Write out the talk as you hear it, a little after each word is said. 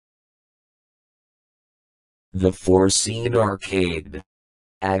The Foreseen arcade.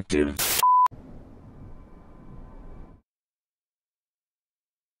 Active.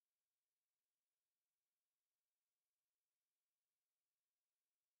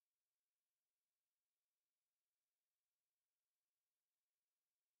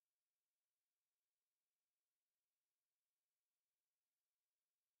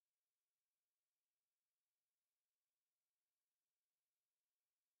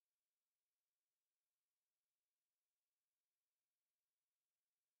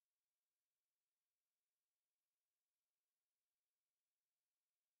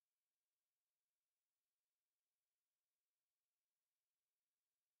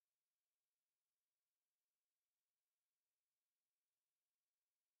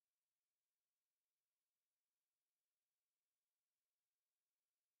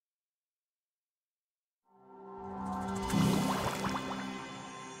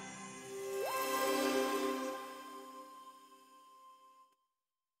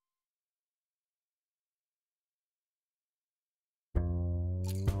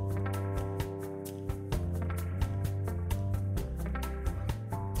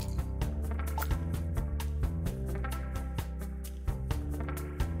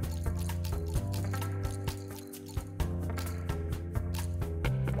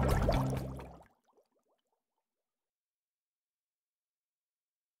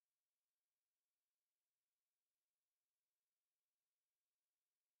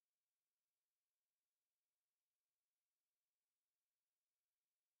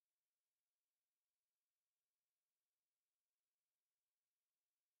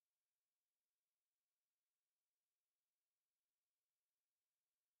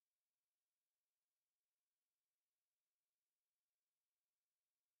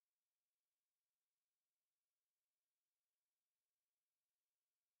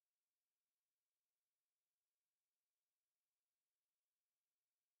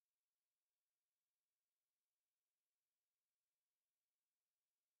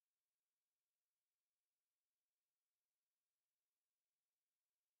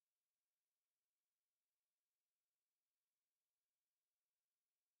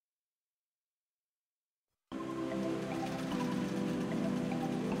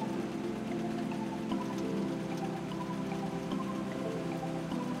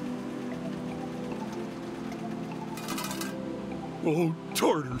 Oh,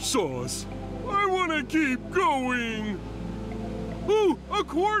 tartar sauce! I want to keep going! Ooh, a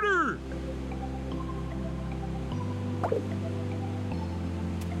quarter!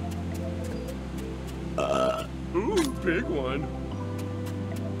 Ooh, big one.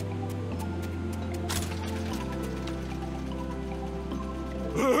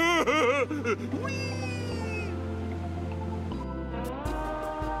 Whee!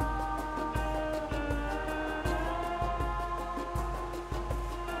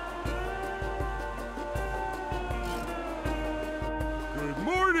 Good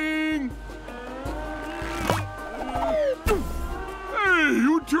morning! Hey,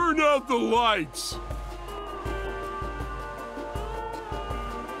 who turned out the lights?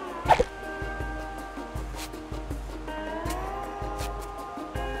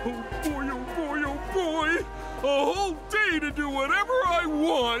 Oh boy, oh boy, oh boy! A whole day to do whatever I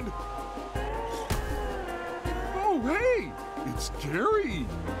want! Oh, hey! It's Gary!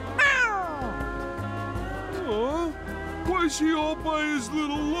 Aw, why is he all by his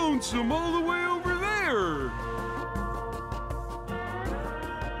little lonesome all the way over there?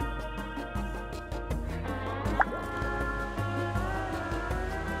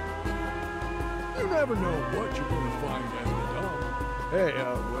 You never know what you're going to find at the dump. Hey,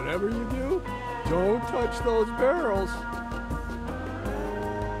 whatever you do, don't touch those barrels.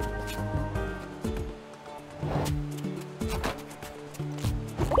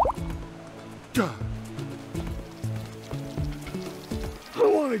 God. I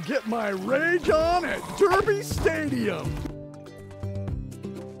want to get my rage on at Derby Stadium.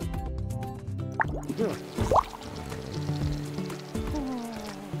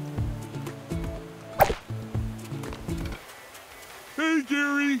 Hey,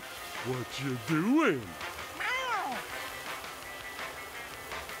 Gary, what you doing?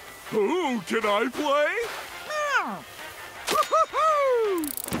 Oh, can I play?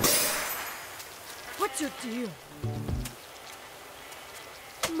 What's your deal?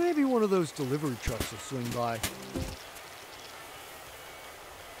 Maybe one of those delivery trucks will swing by.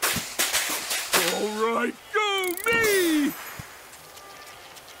 All right, go me!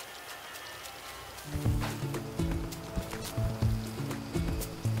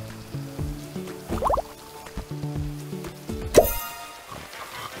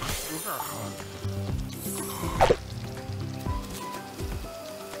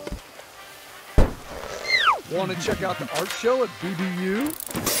 Want to check out the art show at BBU?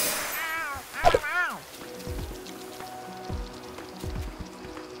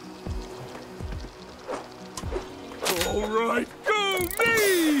 All right, go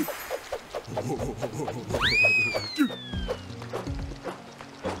me! Woo-hoo-hoo!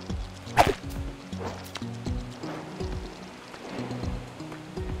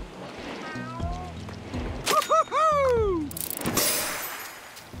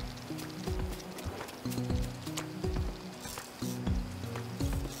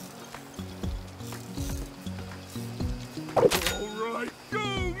 All right, go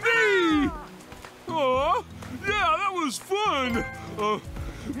me! Aw, yeah, that was fun.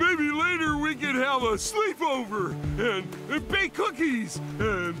 Maybe later we could have a sleepover and bake cookies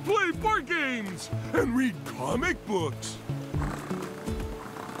and play board games and read comic books.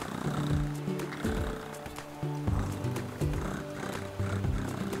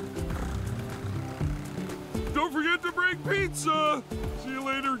 Don't forget to bring pizza. See you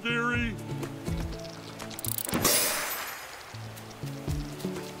later, Gary.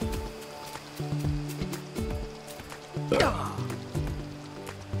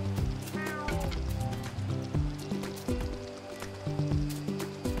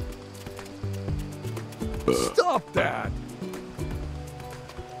 Stop that!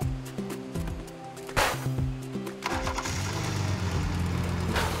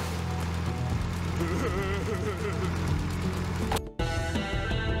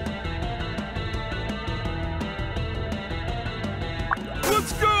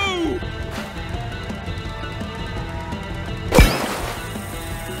 Let's go!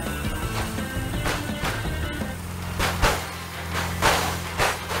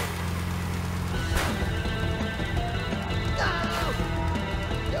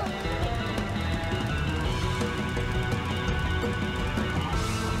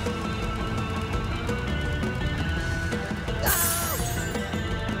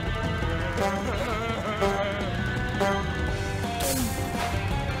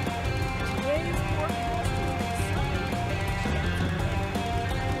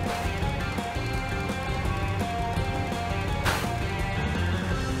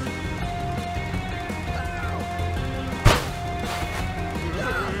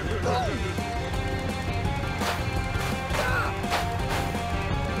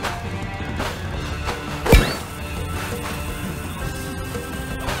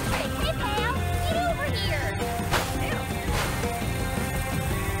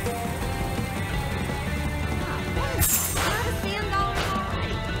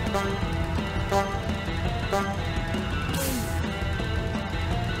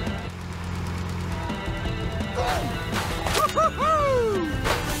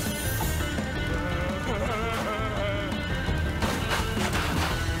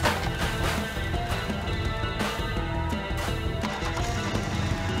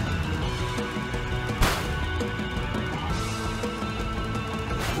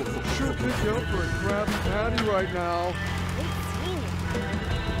 Sure pick you up for a Krabby Patty right now.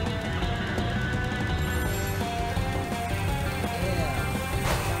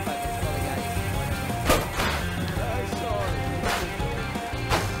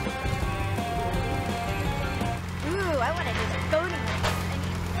 Ooh, I want to do the boating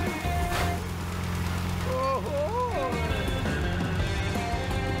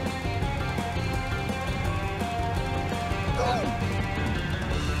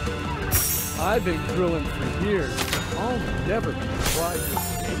I've been grilling for years. I'll never be fried with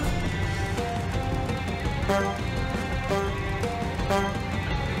steak.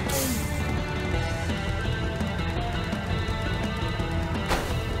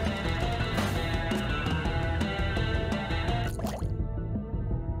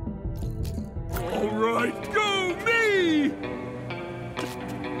 All right, go me!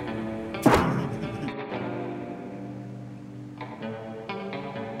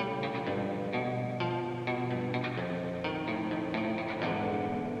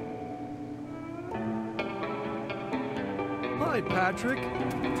 Hi, Patrick.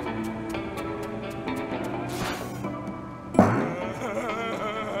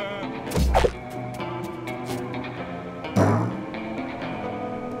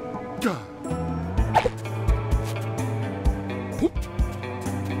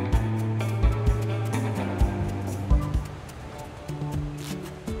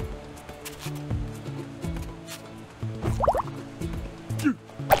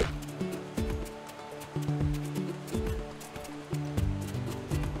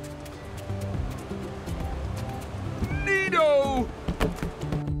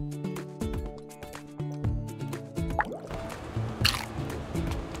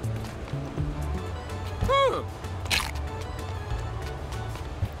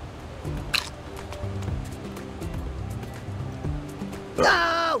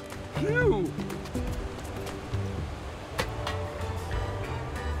 No! Phew!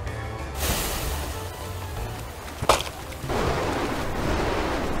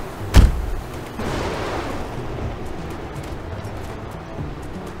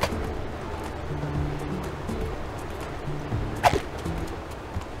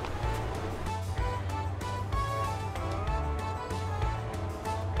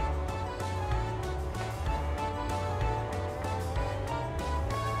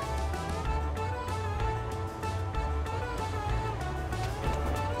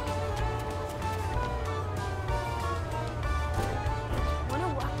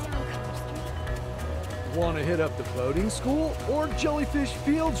 Want to hit up the boating school or jellyfish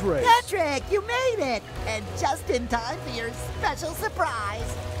fields race? Patrick, you made it! And just in time for your special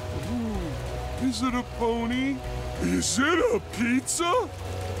surprise. Ooh, is it a pony? Is it a pizza?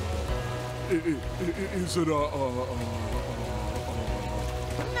 Is it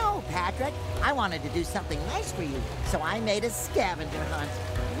No, Patrick. I wanted to do something nice for you, so I made a scavenger hunt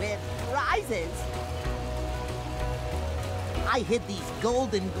with prizes. I hid these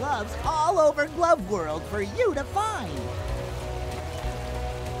golden gloves all over Glove World for you to find.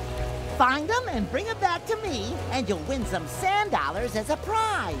 Find them and bring them back to me, and you'll win some sand dollars as a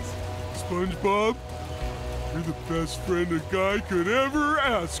prize. SpongeBob? You're the best friend a guy could ever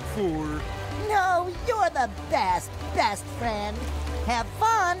ask for. No, you're the best friend. Have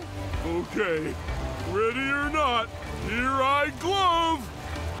fun. Okay, ready or not, here I glove.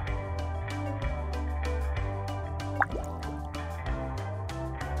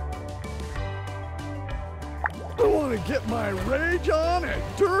 I want to get my rage on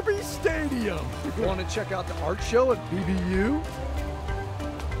at Derby Stadium. Want to check out the art show at BBU?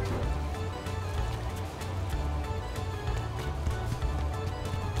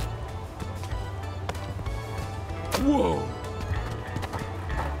 Whoa.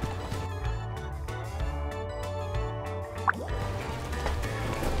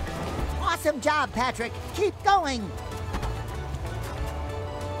 Awesome job, Patrick. Keep going.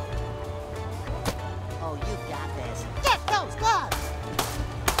 Oh, you got this. Get those gloves.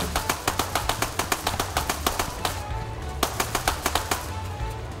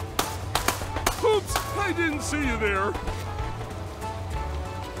 Oops, I didn't see you there.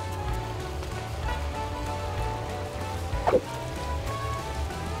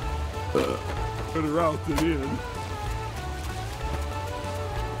 Better out than in.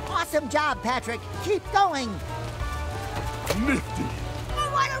 Awesome job, Patrick. Keep going. Nifty. I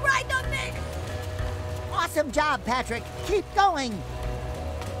want to ride the thing. Awesome job, Patrick. Keep going.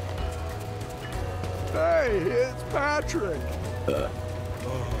 Hey, it's Patrick.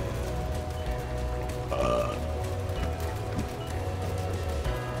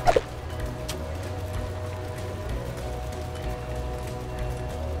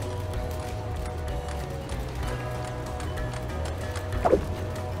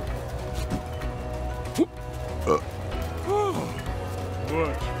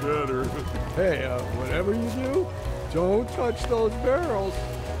 Much better. Hey, whatever you do, don't touch those barrels.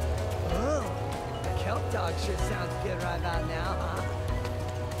 Oh, the kelp dog sure sounds good right about now, huh?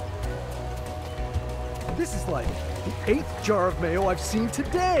 This is like the 8th jar of mayo I've seen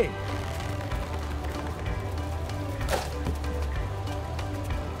today.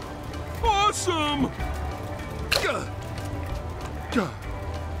 Awesome! Gah. Gah.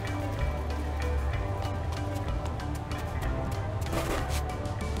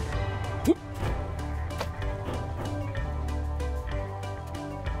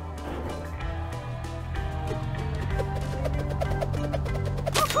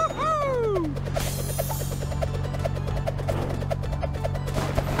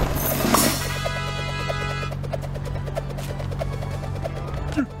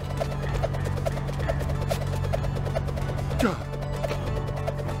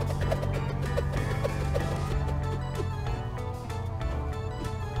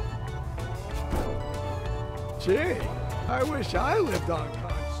 Gee, I wish I lived on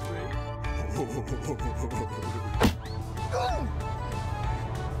Con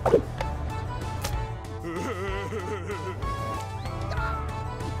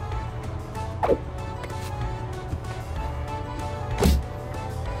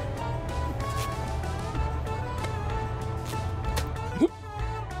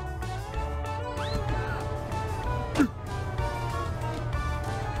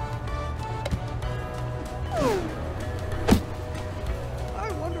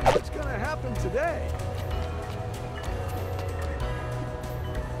I wonder what's gonna happen today.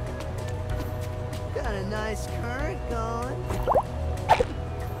 Got a nice current going.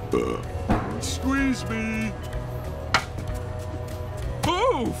 Squeeze me.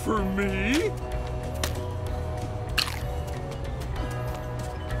 Oh, for me?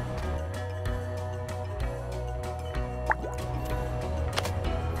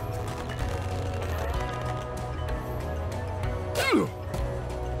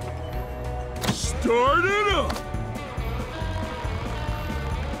 Start it up!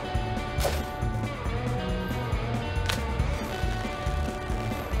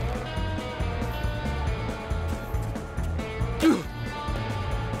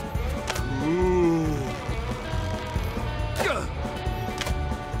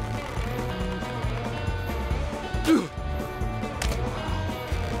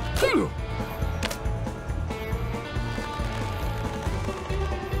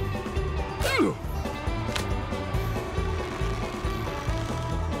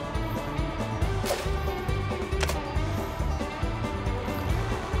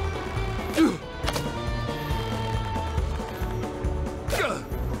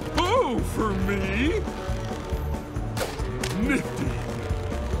 Oh, for me? Nifty.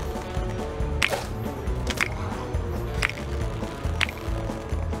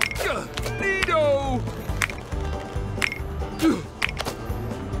 Neato.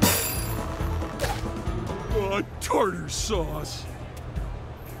 Tartar sauce.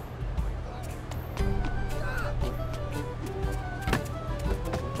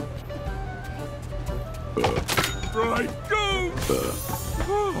 Right, go!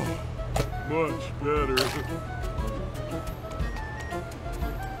 Oh, much better.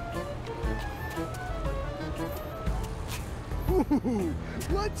 Ooh,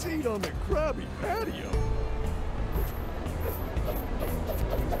 let's eat on the Krabby patio.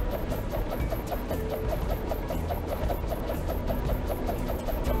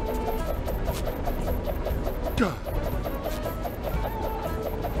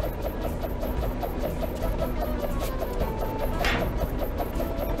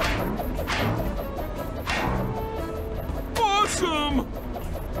 Awesome!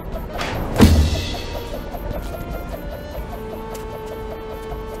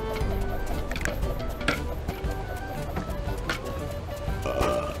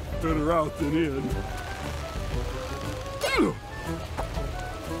 Better out than in.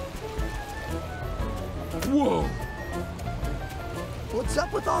 Whoa! What's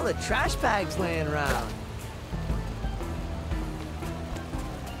up with all the trash bags laying around?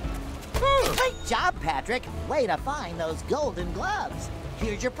 Great job, Patrick. Way to find those golden gloves.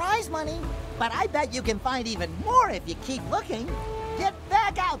 Here's your prize money. But I bet you can find even more if you keep looking. Get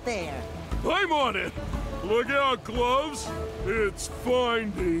back out there. I'm on it! Look out, gloves! It's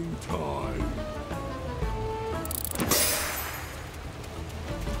finding time.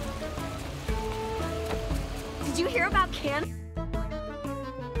 Did you hear about canned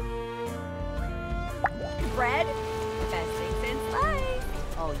bread? Best thing since sliced.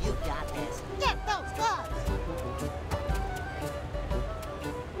 Oh, you got this. Get those gloves.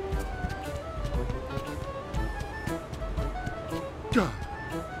 Yo,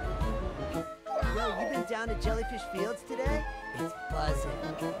 you been down to Jellyfish Fields today? It's buzzing.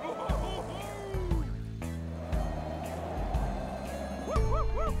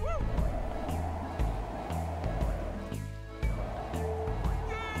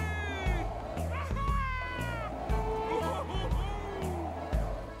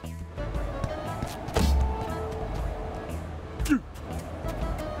 Phew!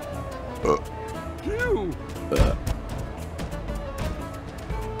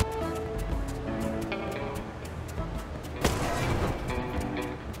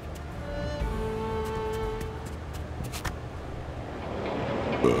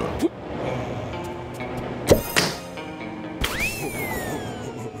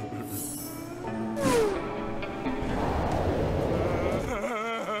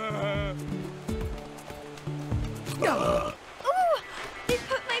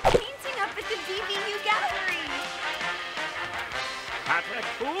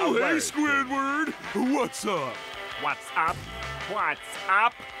 Oh, hey, Squidward! What's up? What's up? What's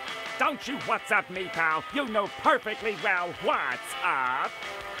up? Don't you what's up me, pal. You know perfectly well what's up.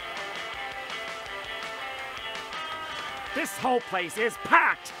 This whole place is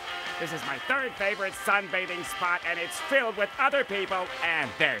packed. This is my third favorite sunbathing spot, and it's filled with other people and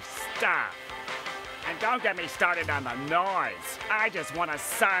their stuff. And don't get me started on the noise. I just want to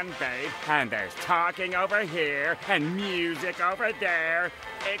sunbathe, and there's talking over here and music over there.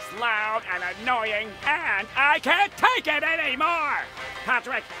 It's loud and annoying, and I can't take it anymore!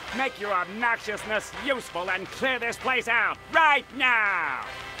 Patrick, make your obnoxiousness useful and clear this place out right now!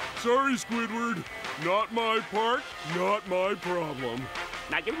 Sorry, Squidward. Not my part, not my problem.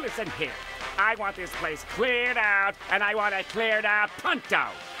 Now you listen here. I want this place cleared out, and I want it cleared out pronto.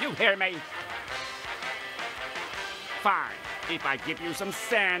 You hear me? Fine. If I give you some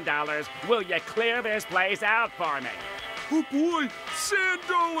sand dollars, will you clear this place out for me? Oh boy, sand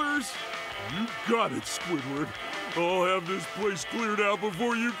dollars! You got it, Squidward. I'll have this place cleared out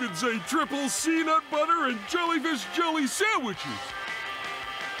before you can say triple sea nut butter and jellyfish jelly sandwiches.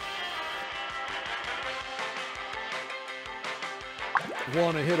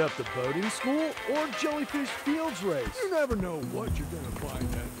 Want to hit up the boating school or jellyfish fields race? You never know what you're going to find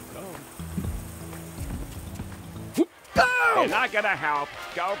at the dump. You're not gonna help.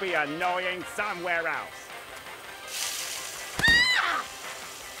 Go be annoying somewhere else.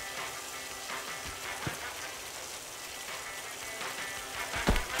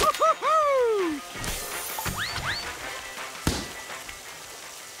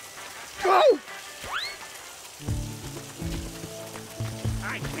 Go!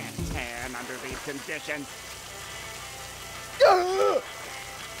 I can't tan under these conditions.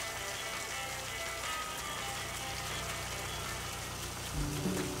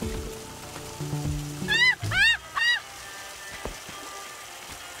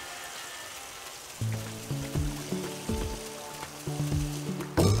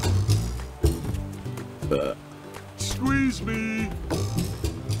 Squeeze me.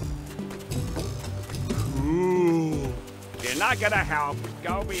 Cool. You're not gonna help.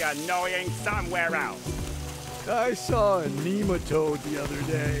 Go be annoying somewhere else. I saw a nematode the other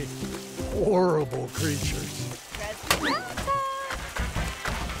day. Horrible creatures.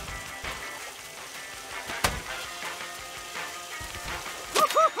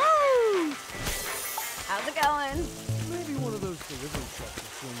 How's it going? Maybe one of those delivery trucks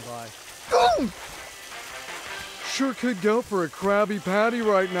will swing by. Oh! Sure could go for a Krabby Patty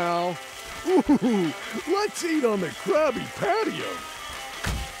right now. Ooh, let's eat on the Krabby Patio.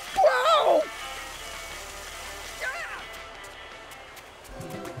 Wow!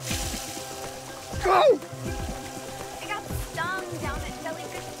 Go! I got stung down at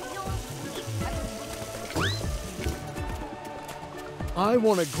Jellyfish Fields. I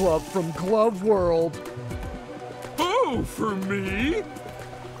want a glove from Glove World. Oh, for me?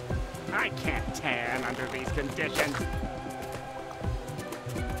 I can't tan under these conditions.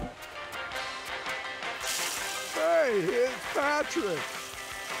 Hey, it's Patrick.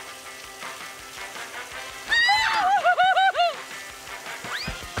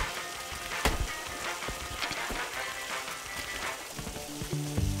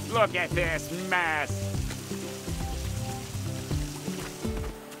 Look at this mess.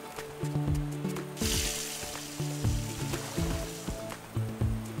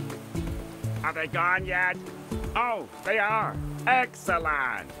 Are they gone yet? Oh, they are.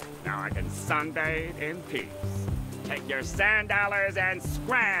 Excellent. Now I can sunbathe in peace. Take your sand dollars and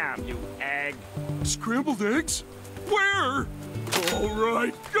scram, you egg. Scrambled eggs? Where? All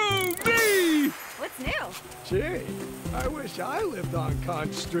right, go me! What's new? Gee, I wish I lived on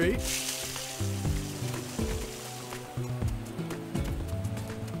Conch Street.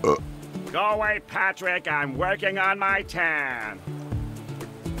 Go away, Patrick. I'm working on my tan.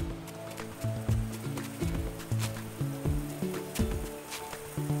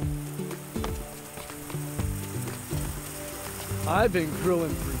 I've been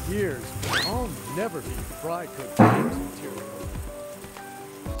grilling for years, but I'll never be fry cooked games material.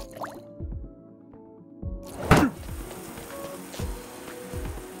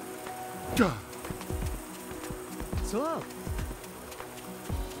 What's up?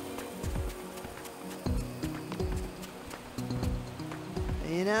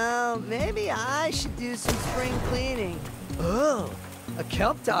 You know, maybe I should do some spring cleaning. Oh, a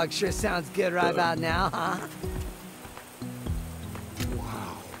kelp dog sure sounds good right about now, huh?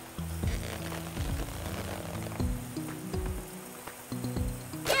 Wow.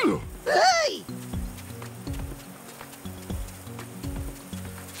 Hey!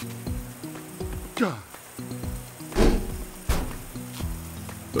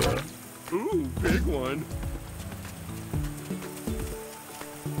 Ooh, big one.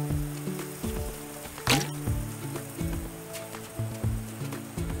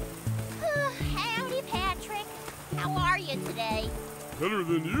 Howdy, Patrick. How are you today? Better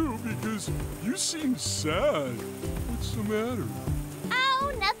than you because you seem sad. What's the matter?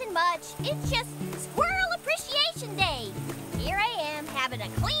 Oh, nothing much. It's just Squirrel Appreciation Day. Here I am having to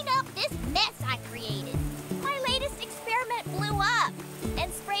clean up this mess I created. My latest experiment blew up and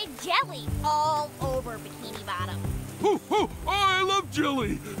sprayed jelly all over Bikini Bottom. Oh, I love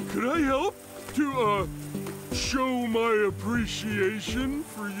jelly. Could I help to, show my appreciation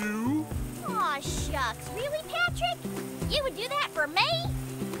for you? Aw, shucks. Really, Patrick? You would do that for me?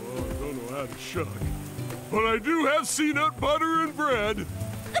 Well, I don't so out of shock. But I do have peanut butter and bread.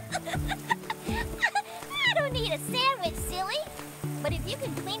 I don't need a sandwich, silly. But if you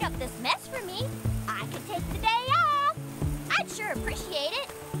can clean up this mess for me, I can take the day off. I'd sure appreciate it.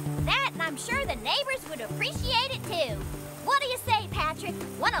 That, and I'm sure the neighbors would appreciate it too. What do you say, Patrick?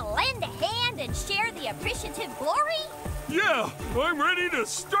 Want to lend a hand and share the appreciative glory? Yeah, I'm ready to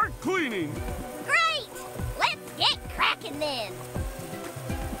start cleaning. Great! Let's get cracking then.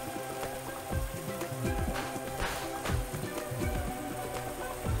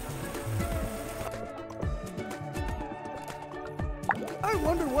 I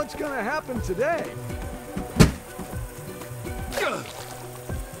wonder what's gonna happen today. Ugh.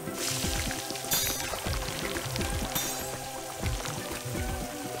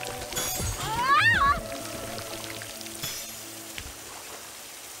 Ah!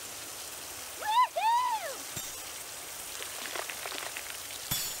 Woohoo!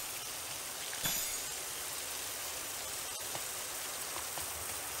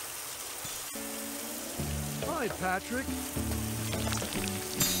 Hi, Patrick.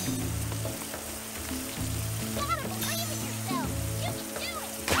 Gotta believe in yourself. You can do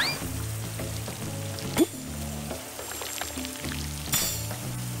it.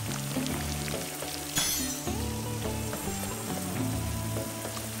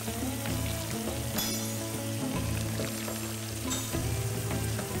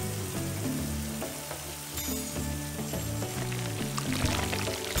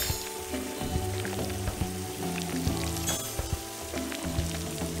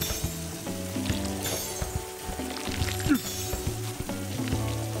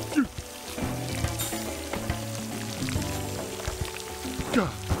 Gah.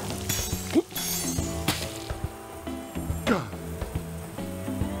 Whoop. Gah.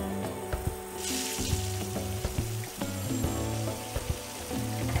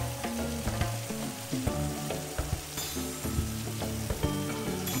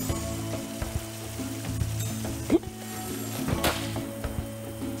 Whoop.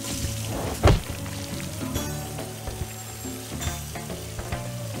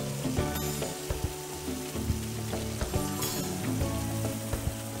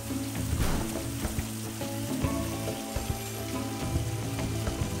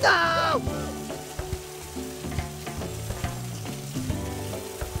 No!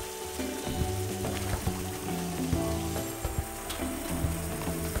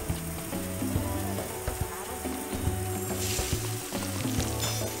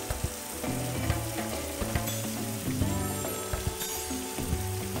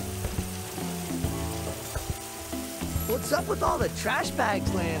 What's up with all the trash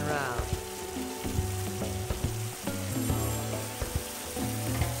bags laying around?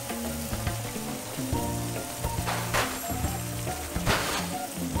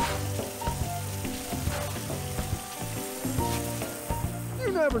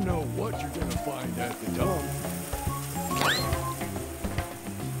 You never know what you're gonna find at the dump.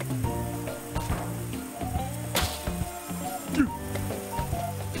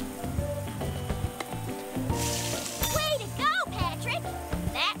 Way to go, Patrick!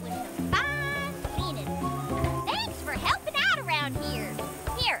 That was some fine cleaning. Thanks for helping out around here.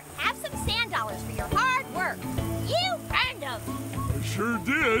 Here, have some sand dollars for your hard work. You earned them. I sure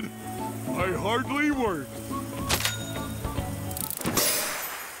did. I hardly worked.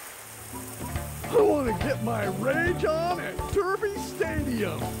 I want to get my rage on at Derby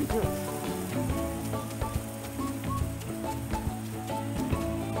Stadium.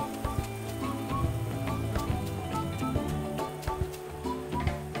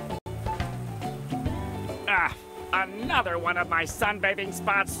 Ah, another one of my sunbathing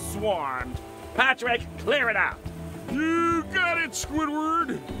spots swarmed. Patrick, clear it out. You got it,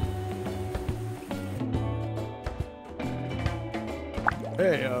 Squidward.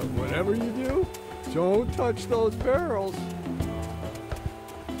 Hey, whatever you do, don't touch those barrels.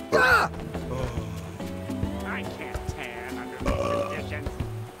 Ah! I can't tan under these conditions.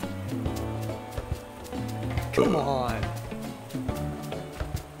 Come on.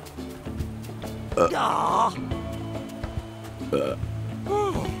 Aw.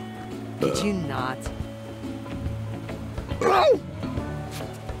 Did you not?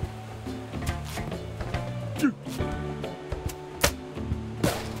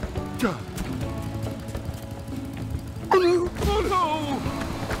 Gah. Oh no!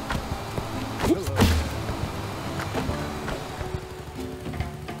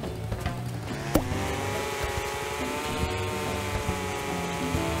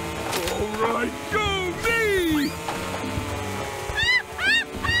 All right, go me!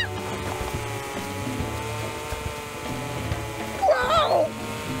 Wow!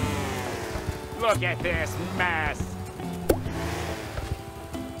 Look at this mess.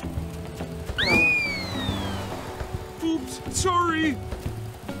 Oops, sorry.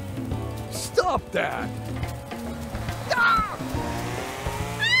 Stop that!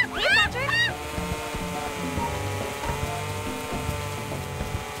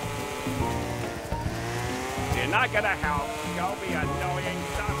 You're not gonna help. Go be annoying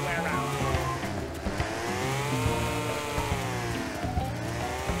somewhere else.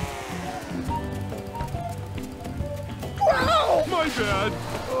 Wow! My bad.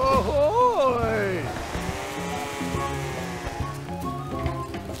 Ahoy!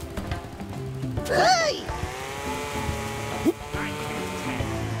 Hey!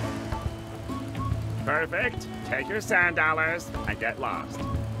 Perfect. Take your sand dollars and get lost.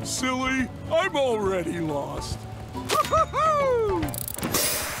 Silly, I'm already lost.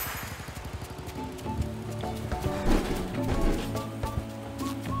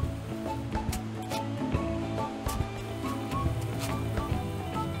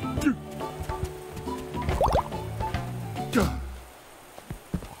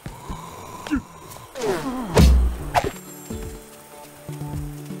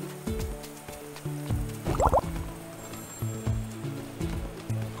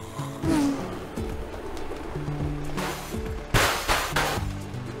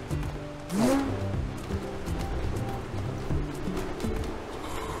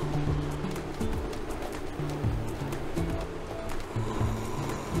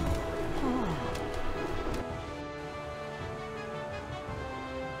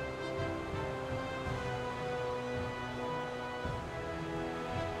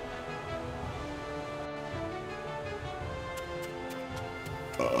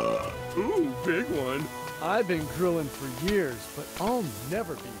 Ooh, big one. I've been grilling for years, but I'll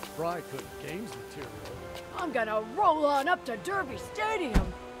never be fry cook games material. I'm gonna roll on up to Derby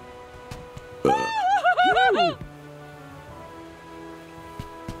Stadium.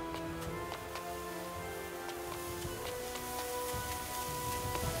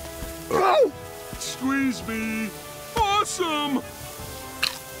 Oh! Squeeze me. Awesome!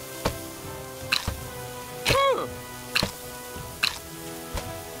 Huh.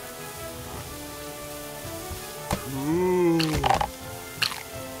 Cool.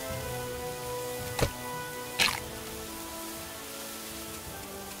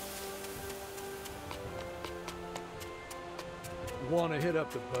 Want to hit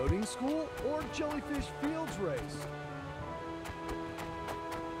up the boating school or Jellyfish Fields race?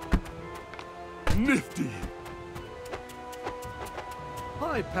 Nifty.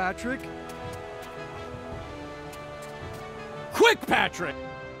 Hi, Patrick. Quick, Patrick!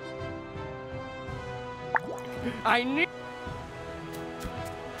 I need...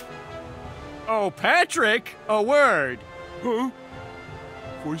 Oh, Patrick, a word. Huh?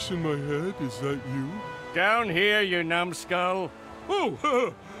 Voice in my head, is that you? Down here, you numbskull.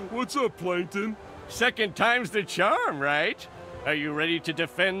 Oh, what's up, Plankton? Second time's the charm, right? Are you ready to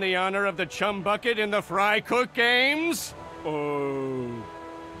defend the honor of the chum bucket in the fry cook games? No.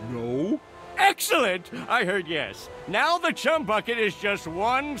 Excellent! I heard yes. Now the chum bucket is just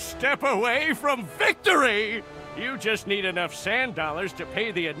one step away from victory! You just need enough sand dollars to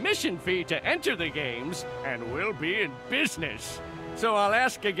pay the admission fee to enter the games, and we'll be in business. So I'll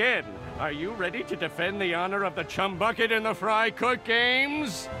ask again, are you ready to defend the honor of the chum bucket in the fry cook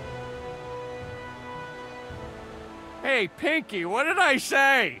games? Hey, Pinky, what did I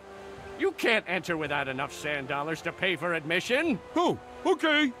say? You can't enter without enough sand dollars to pay for admission. Oh,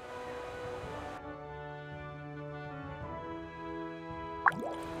 okay.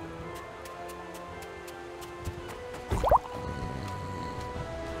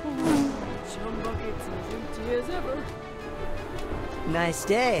 Chum bucket's as empty as ever. Nice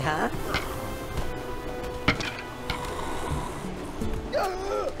day, huh?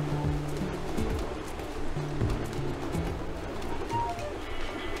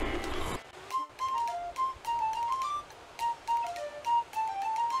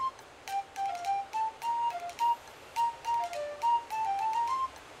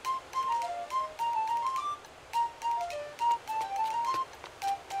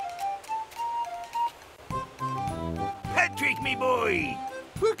 Patrick, me boy!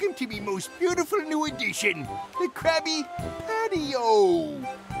 Welcome to me most beautiful new addition, the Krabby Patio!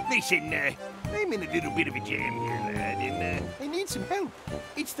 Listen, I'm in a little bit of a jam here, lad, and I need some help.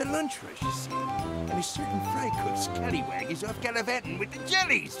 It's the lunch rush, you see, and a certain fry cook scallywag is off gallivanting with the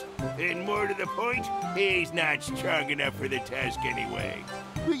jellies. And more to the point, he's not strong enough for the task anyway.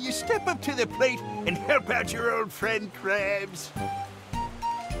 Will you step up to the plate and help out your old friend Krabs?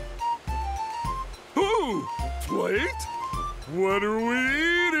 Ooh, plate? What are we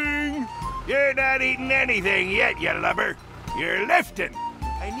eating? You're not eating anything yet, you lubber. You're lifting.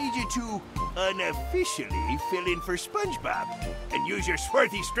 I need you to unofficially fill in for SpongeBob and use your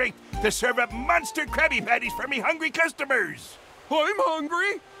swarthy strength to serve up monster Krabby Patties for me hungry customers. I'm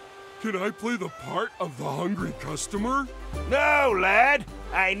hungry. Can I play the part of the hungry customer? No, lad.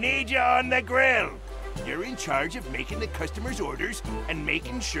 I need you on the grill. You're in charge of making the customers' orders and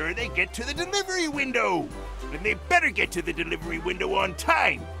making sure they get to the delivery window. And they better get to the delivery window on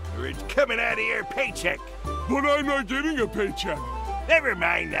time, or it's coming out of your paycheck. But I'm not getting a paycheck. Never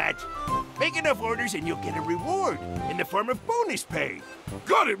mind that. Make enough orders and you'll get a reward in the form of bonus pay.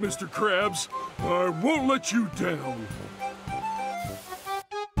 Got it, Mr. Krabs. I won't let you down.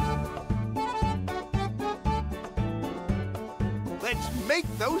 Let's make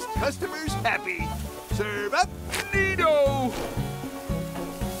those customers happy. Serve up. Neato!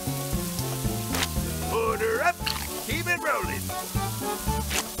 Order up. Keep it rolling.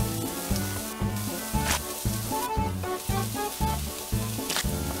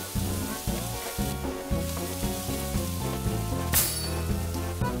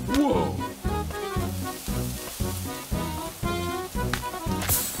 Whoa!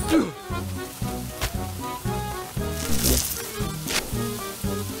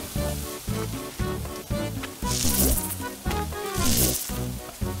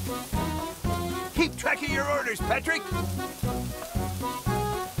 Keep track of your orders, Patrick.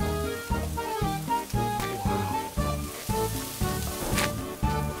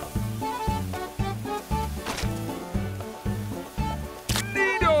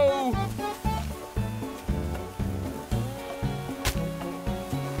 Neato!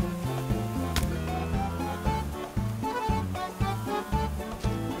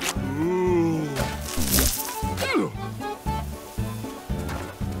 Ooh.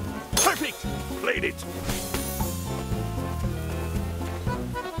 Perfect. Played it.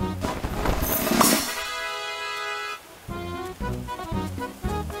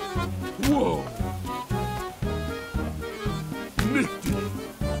 Whoa! Nifty!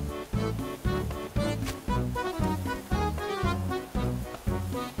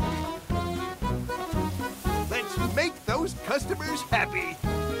 Let's make those customers happy.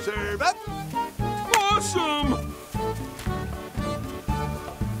 Serve up. Awesome!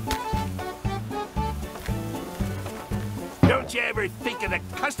 Don't you ever think of the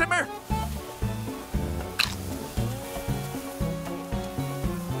customer?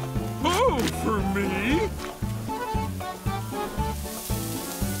 Oh, for me?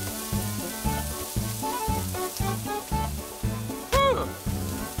 Huh.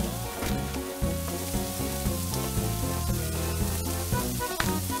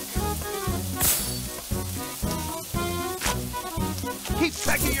 Keep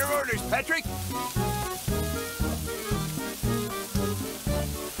track of your orders, Patrick.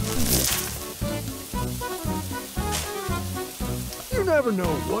 You never know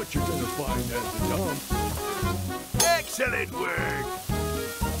what you're gonna find at the dump. Excellent work.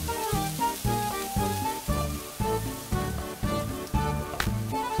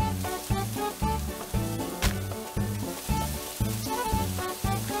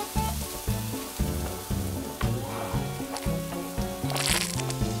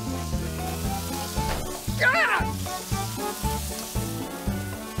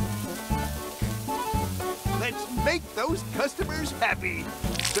 Let's make those customers happy.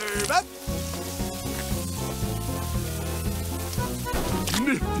 Serve up.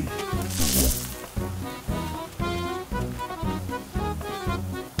 Nifty!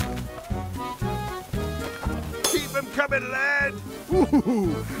 Keep them coming, lad.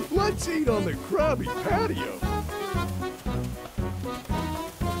 Ooh, let's eat on the Krabby Patio.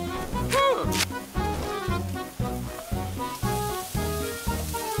 Huh.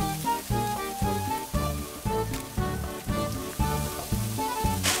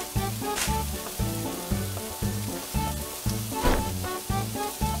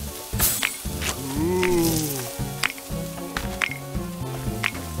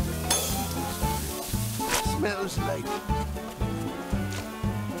 Smells like...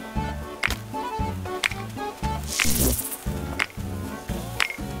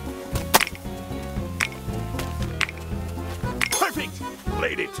 Perfect!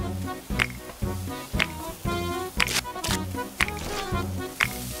 Played it!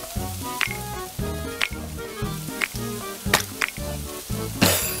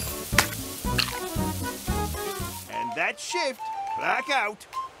 And that shift, clock out,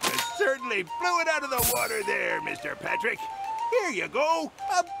 certainly blew it out of the water there, Mr. Patrick. Here you go,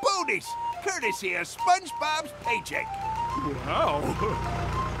 a bonus, courtesy of SpongeBob's paycheck. Wow!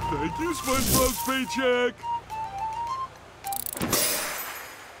 Thank you, SpongeBob's paycheck!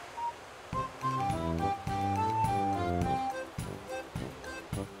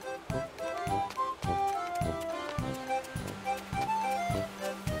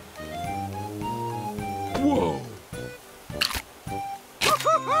 Whoa!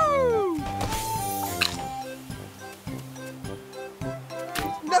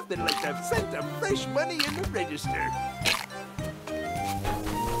 There's nothing like the scent of fresh money in the register.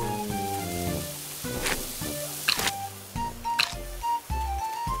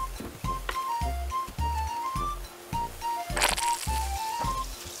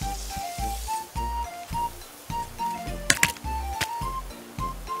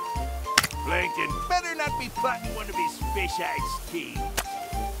 Plankton better not be plotting one of his fish-eyed schemes.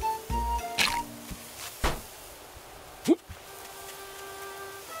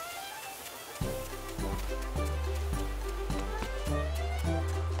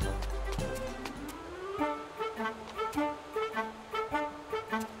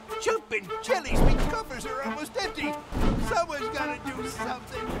 Jumping jellies, my coffers are almost empty. Someone's gotta do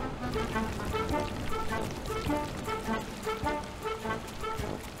something.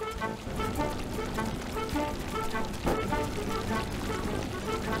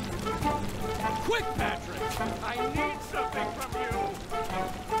 Quick, Patrick! I need something from you!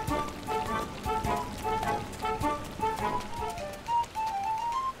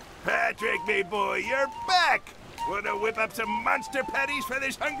 Patrick, me boy, you're back! Wanna whip up some monster patties for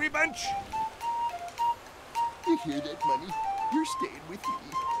this hungry bunch? You hear that, Money? You're staying with me.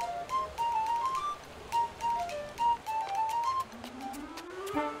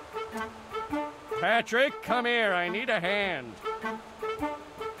 Patrick, come here. I need a hand.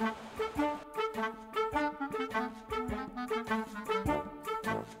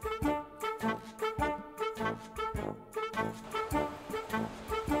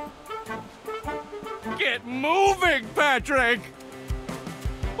 Get moving, Patrick!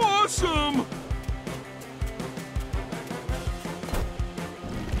 Awesome!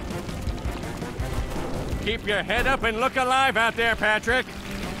 Keep your head up and look alive out there, Patrick.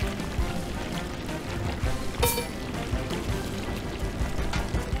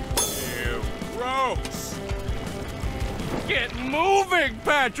 Ew, gross. Get moving,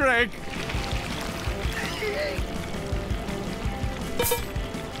 Patrick!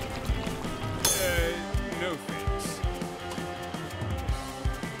 No thanks.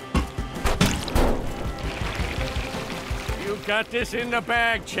 You got this in the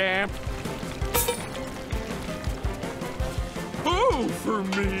bag, champ. Oh, for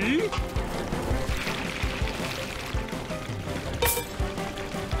me?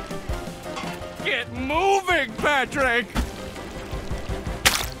 Get moving, Patrick!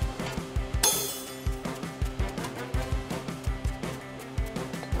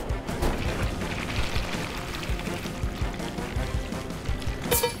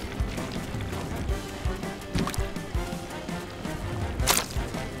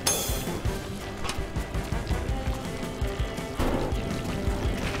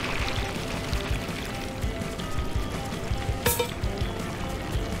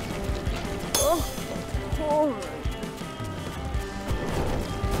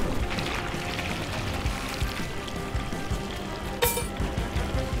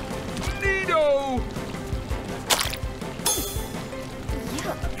 Neato!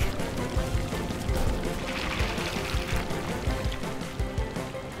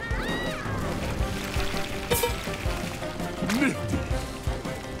 Nifty.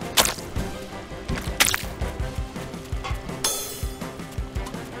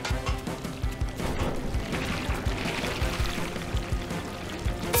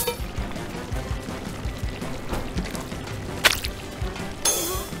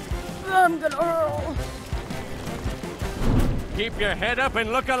 I'm gonna hurl. Keep your head up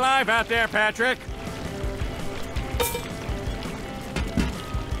and look alive out there, Patrick.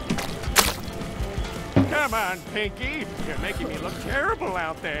 Come on, Pinky. You're making me look terrible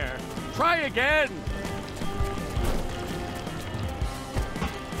out there. Try again.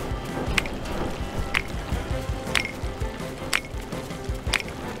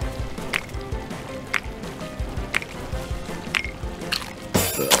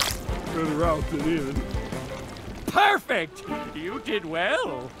 Better out than in. Perfect! You did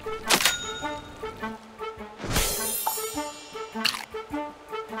well.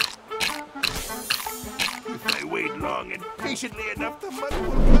 If I wait long and patiently enough, the money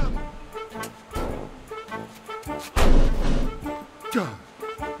will come. God.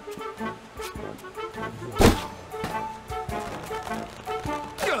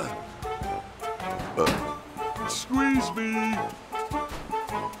 Squeeze me.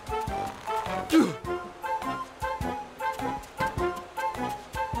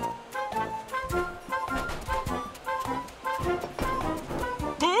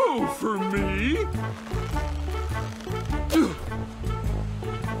 Oh, for me?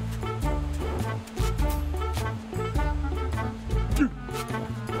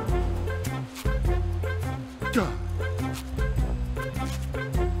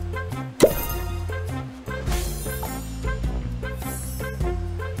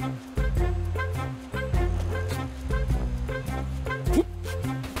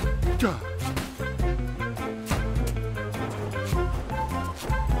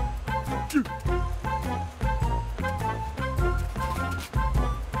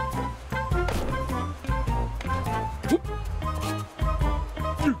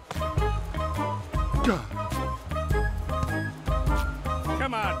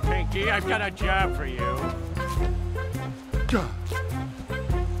 Come on, Pinky, I've got a job for you.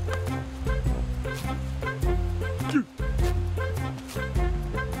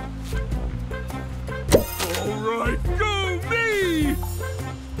 All right, go me!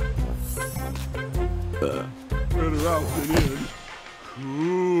 Better out than in.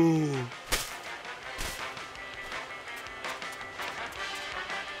 Cool.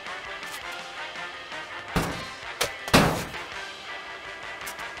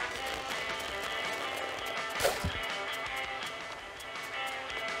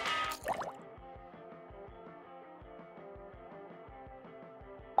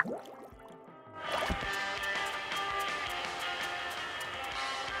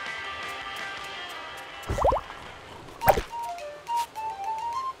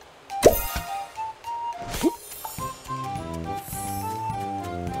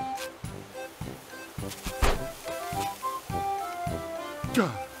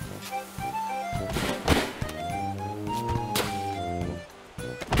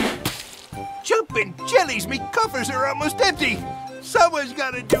 Jumping jellies, me coffers are almost empty. Someone's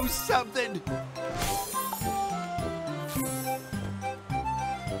gotta do something.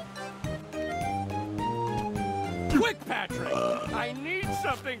 Quick, Patrick! I need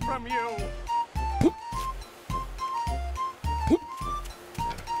something from you!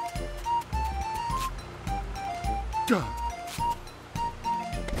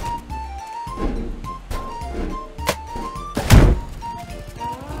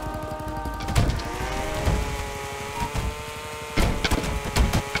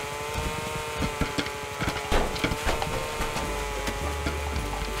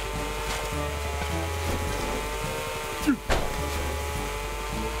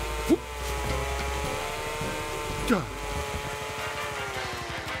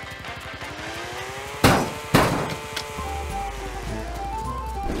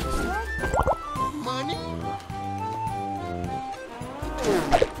 Money?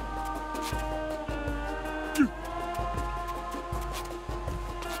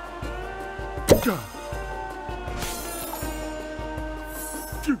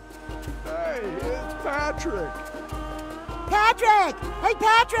 Hey, it's Patrick. Patrick! Hey,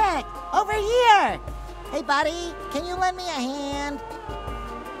 Patrick! Over here! Hey, buddy, can you lend me a hand?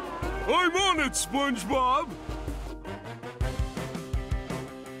 I'm on it, SpongeBob!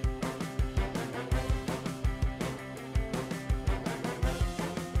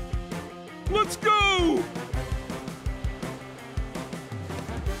 Let's go!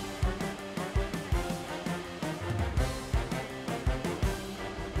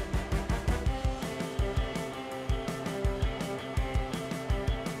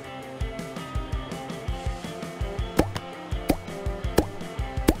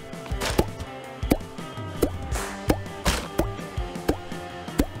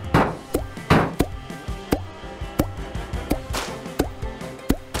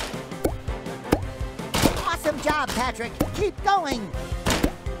 Awesome job, Patrick. Keep going.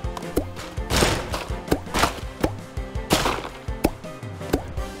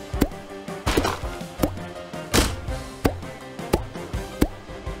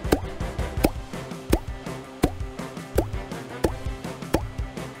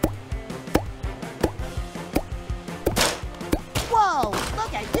 Whoa,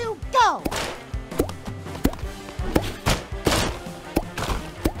 look at you go!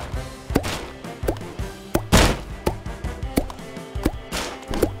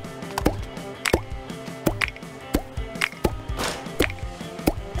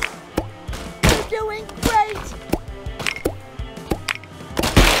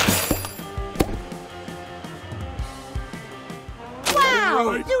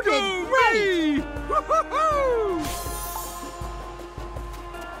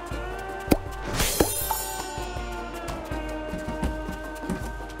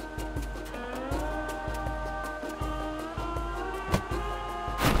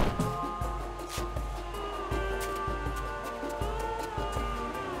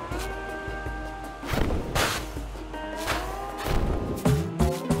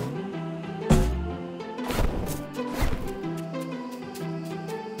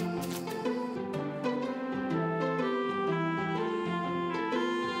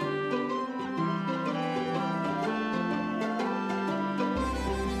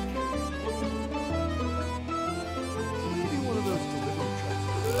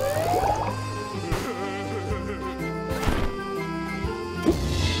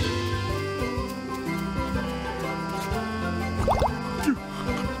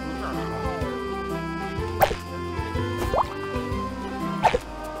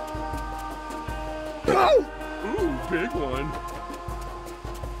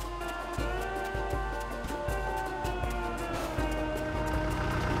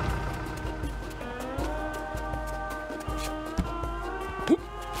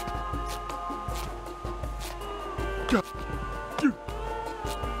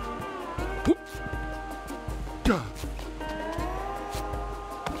 Hey,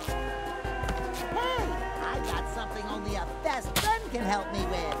 I got something only a best friend can help me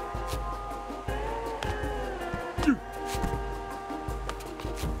with.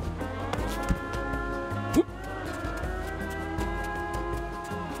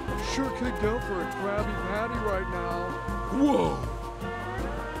 Sure could go for a Krabby Patty right now. Whoa!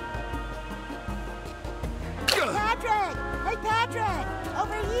 Patrick! Hey, Patrick!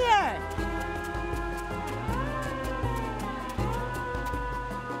 Over here!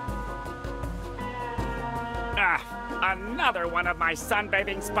 Ah, another one of my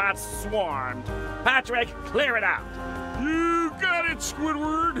sunbathing spots swarmed. Patrick, clear it out. You got it,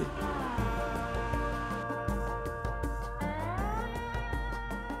 Squidward!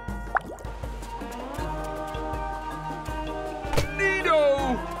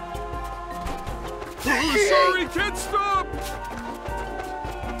 Neato! Oh, sorry, can't stop!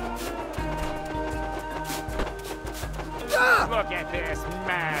 Look at this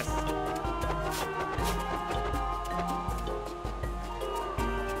mess.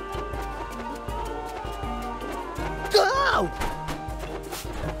 Go!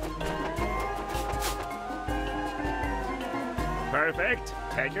 Perfect.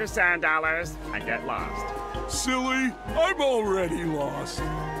 Take your sand dollars and get lost. Silly, I'm already lost.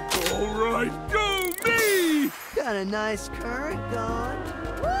 All right, go me! Got a nice current going.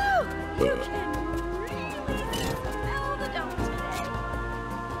 Woo! You can really smell the dough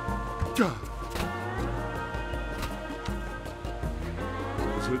today.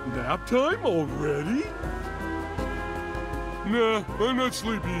 Is it nap time already? Nah, I'm not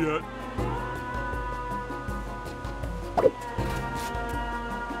sleepy yet.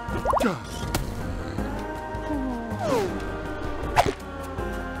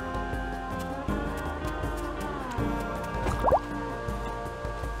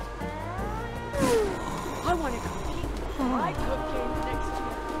 I want to compete with my cook games next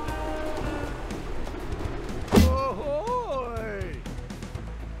year. Ahoy!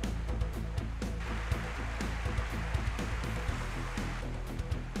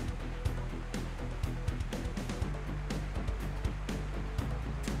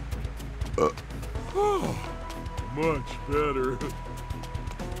 Oh, much better.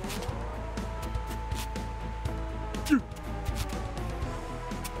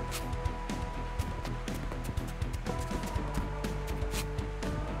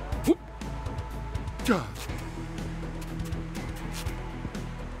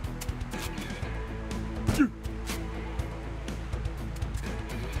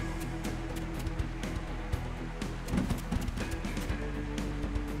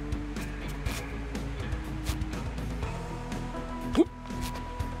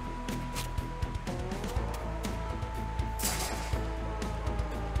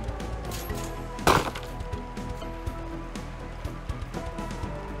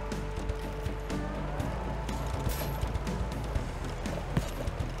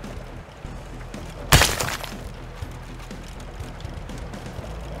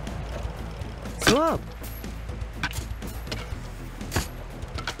 Up.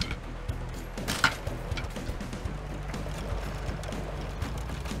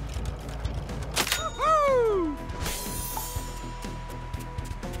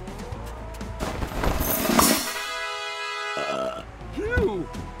 Phew!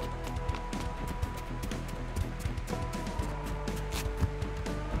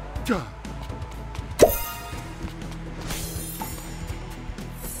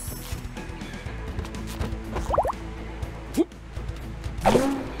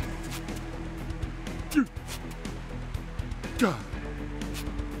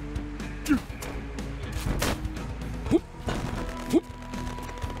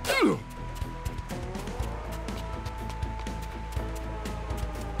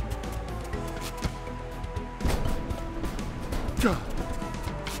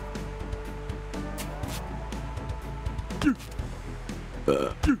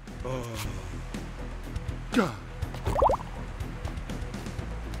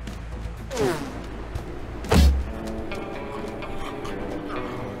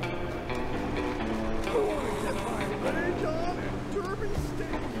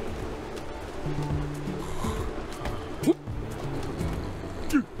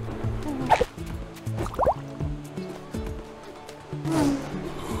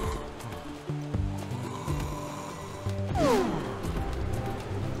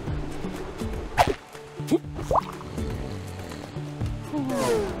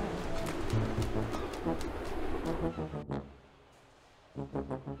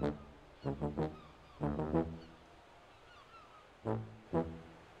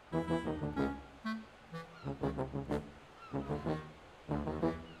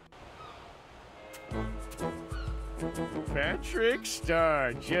 Patrick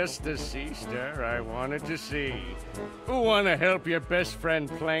Star, just the sea star I wanted to see. Want to help your best friend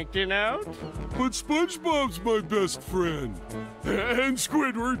Plankton out? But SpongeBob's my best friend. And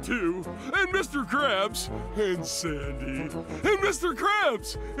Squidward, too. And Mr. Krabs. And Sandy. And Mr.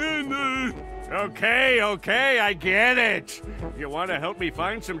 Krabs. And, Okay, I get it. You want to help me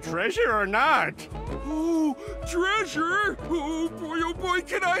find some treasure or not? Oh, treasure? Oh boy,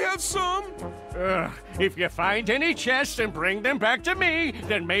 can I have some? If you find any chests and bring them back to me,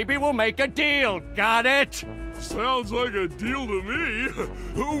 then maybe we'll make a deal. Got it? Sounds like a deal to me.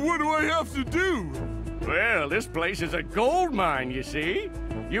 What do I have to do? Well, this place is a gold mine, you see.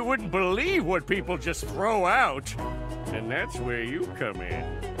 You wouldn't believe what people just throw out. And that's where you come in.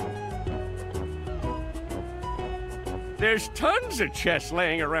 There's tons of chests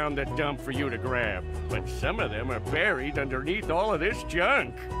laying around the dump for you to grab, but some of them are buried underneath all of this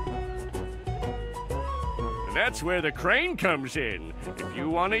junk. And that's where the crane comes in. If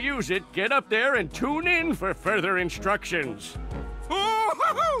you want to use it, get up there and tune in for further instructions.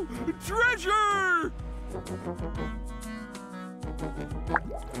 Oh, treasure!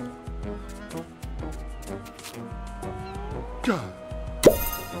 God.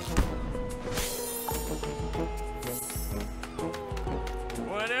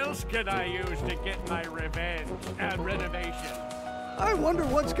 What else can I use to get my revenge and renovations? I wonder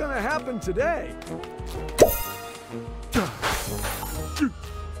what's gonna happen today.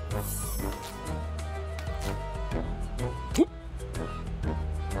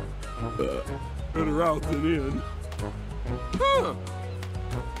 Better out than in. Huh.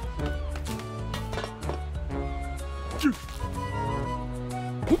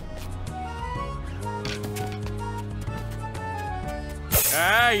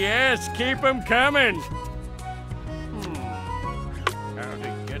 Ah, yes, keep them coming. How to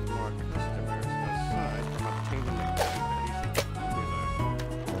get more customers aside from obtaining the basic formula.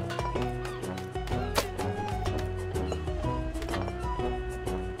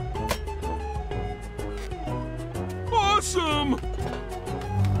 Awesome!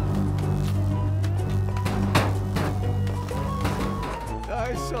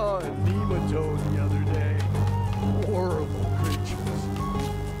 I saw a nematode the other day. Horrible creatures.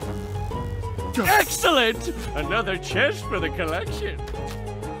 Excellent! Another chest for the collection.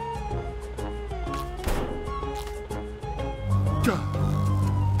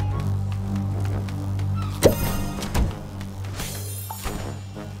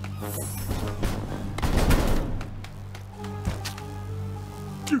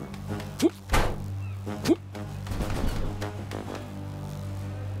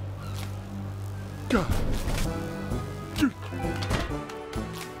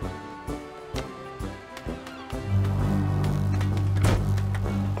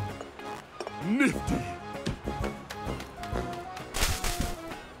 Nifty.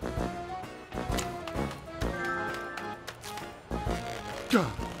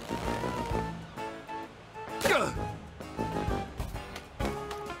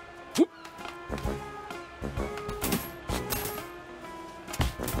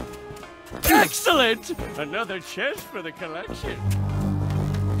 Excellent! Another chest for the collection.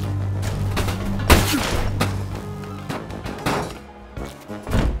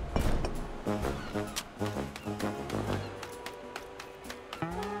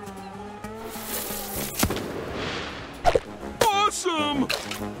 Awesome!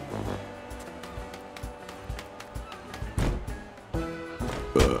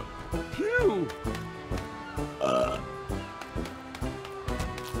 Phew!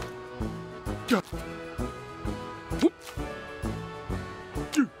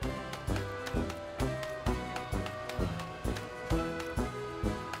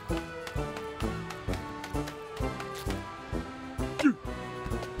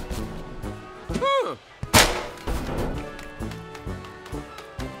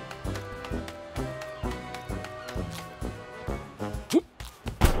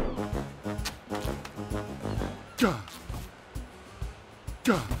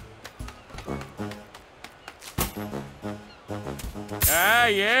 Ah,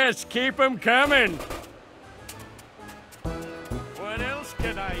 yes, keep them coming. What else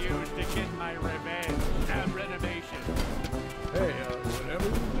can I use to get my revenge and renovation? Hey, whatever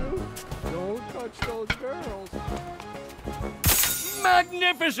you do, don't touch those barrels.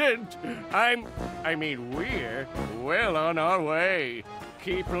 Magnificent! We're well on our way.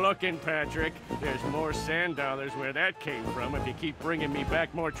 Keep looking, Patrick. There's more sand dollars where that came from if you keep bringing me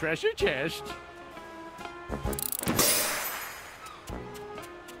back more treasure chests.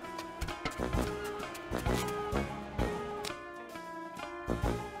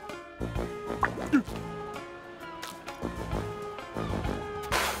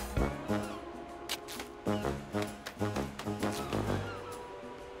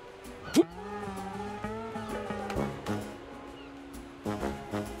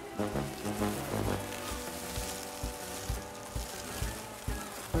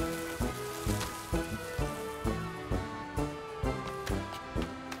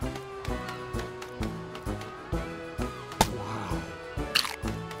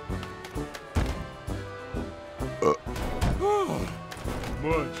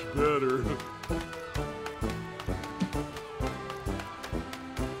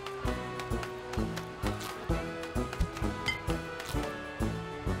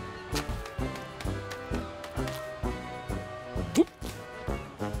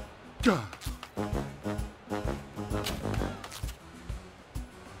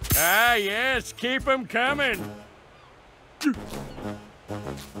 Ah, yes, keep 'em coming.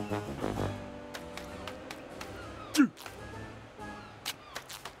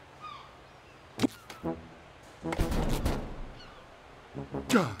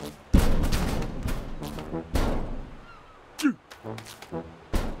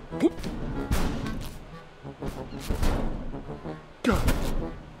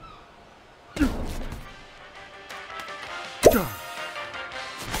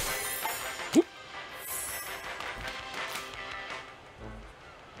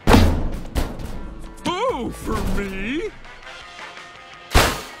 Oh, for me?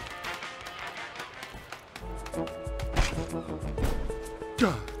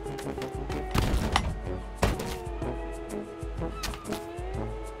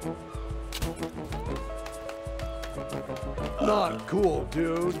 Not cool,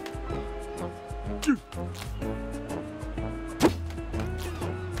 dude.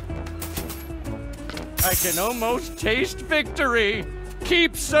 I can almost taste victory.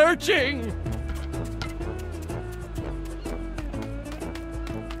 Keep searching.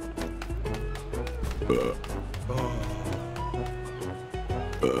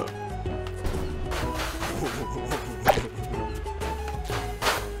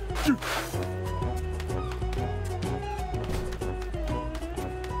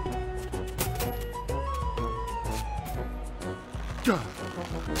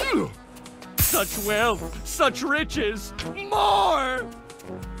 Such wealth, such riches, more!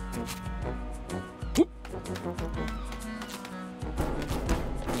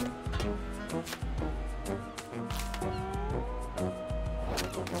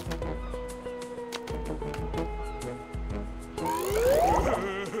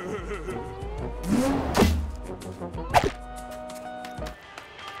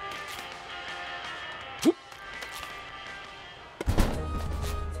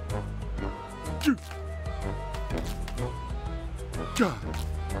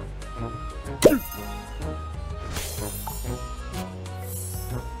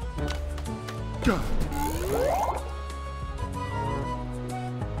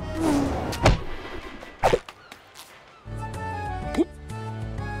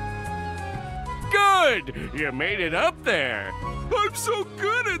 Good! You made it up there. I'm so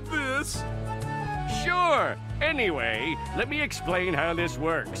good at this! Sure. Anyway, let me explain how this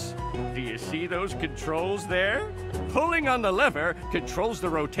works. Do you see those controls there? Pulling on the lever controls the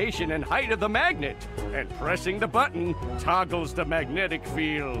rotation and height of the magnet, and pressing the button toggles the magnetic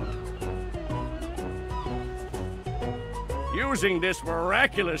field. Using this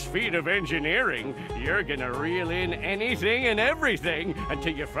miraculous feat of engineering, you're gonna reel in anything and everything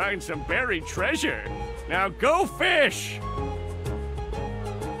until you find some buried treasure. Now go fish!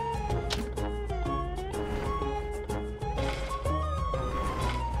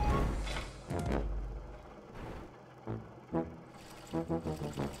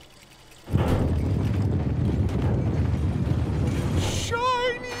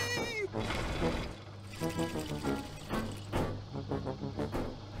 Shiny!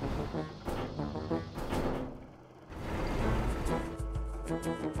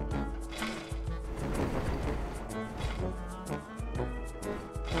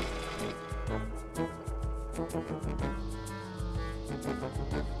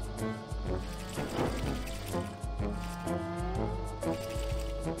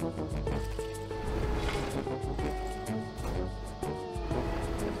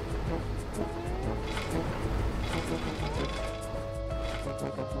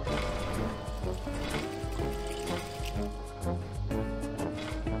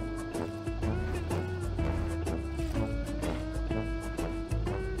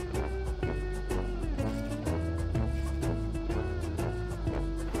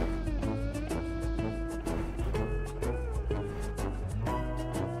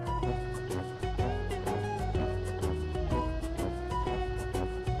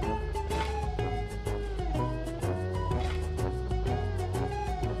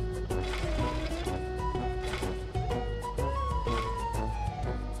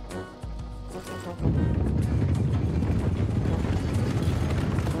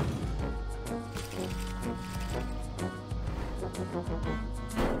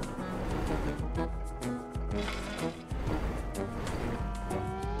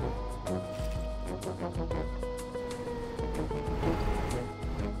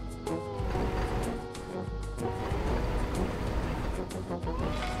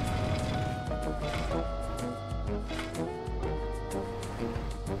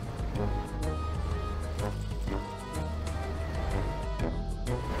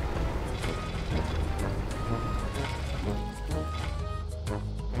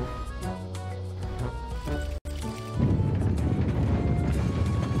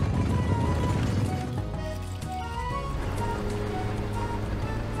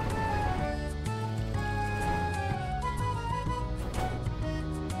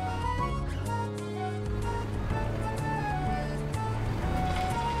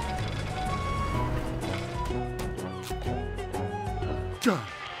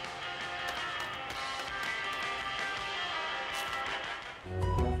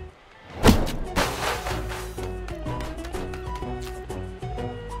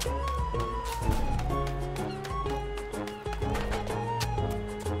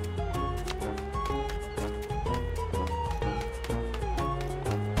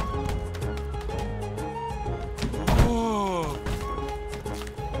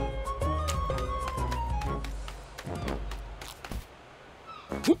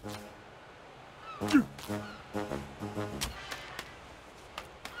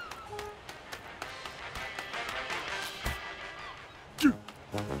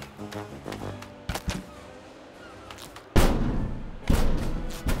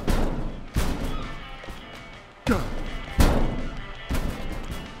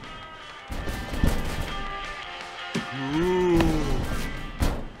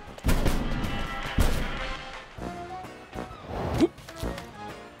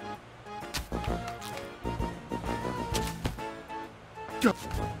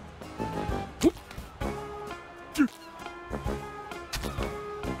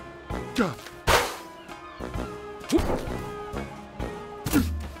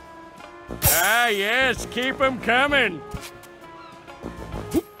 Ah, yes, keep them coming.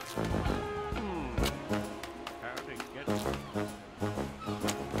 How to get...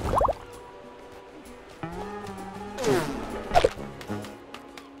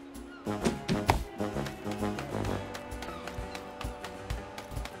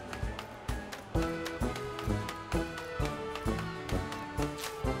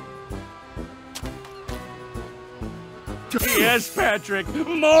 Yes, Patrick,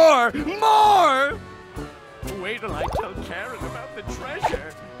 more! More! Wait till I tell Karen about the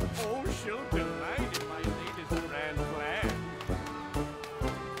treasure. Oh, she'll delight in my latest grand plan.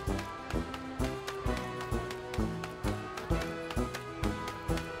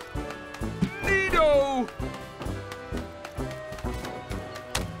 Neato!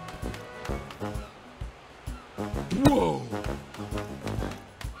 Whoa!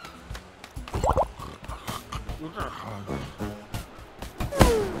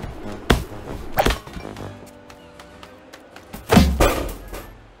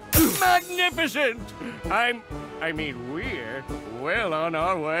 Magnificent! I mean, we're well on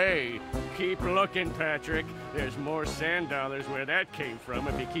our way. Keep looking, Patrick. There's more sand dollars where that came from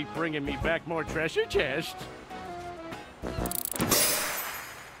if you keep bringing me back more treasure chests.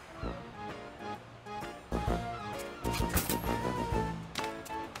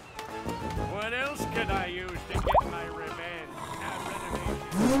 What else could I use to get my revenge? Renovation.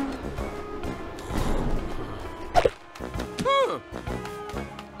 Huh.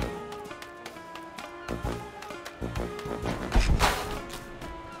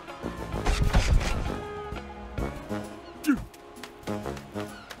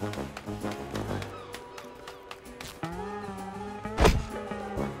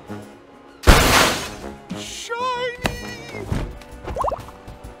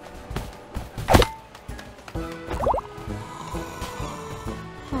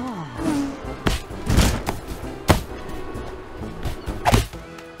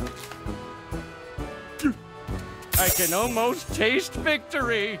 I can almost taste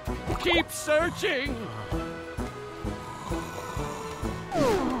victory. Keep searching.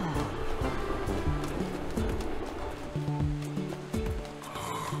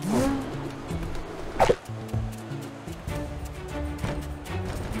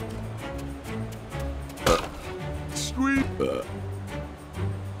 Sweet.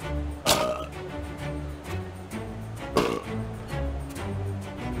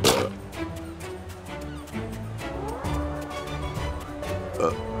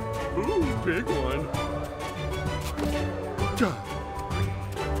 Ooh, big one.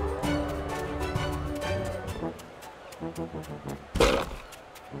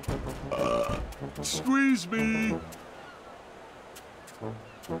 Squeeze me.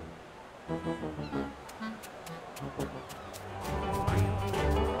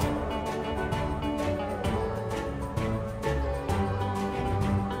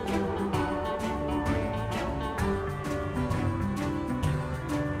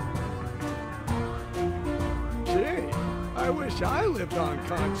 Gee, I wish I lived on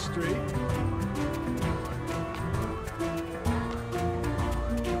Conch Street.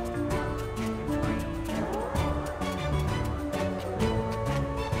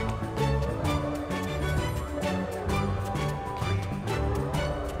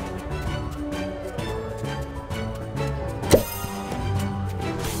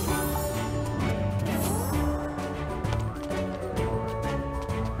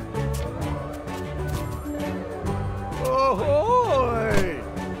 Ahoy!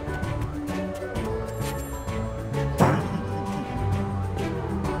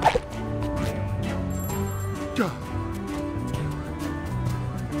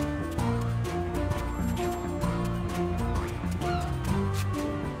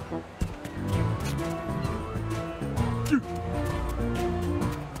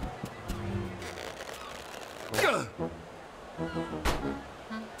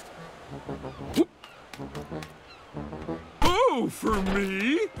 Oh, for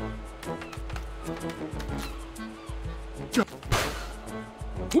me?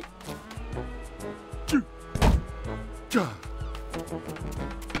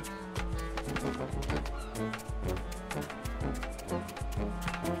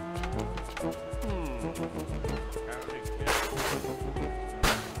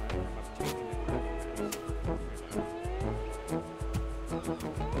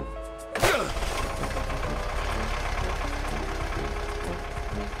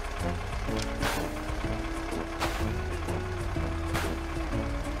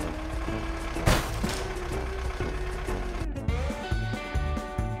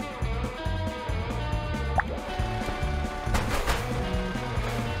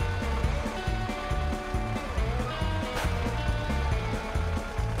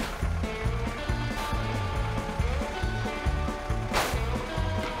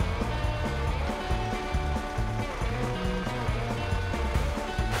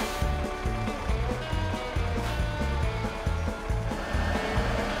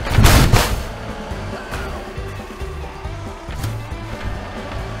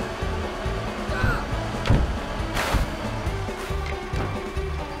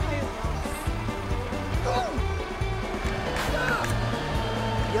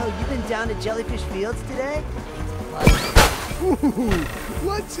 So, you been down to Jellyfish Fields today? Ooh,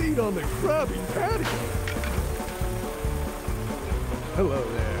 let's eat on the Krabby Patty. Hello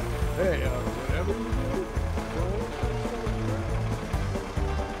there. Hey, whatever you do.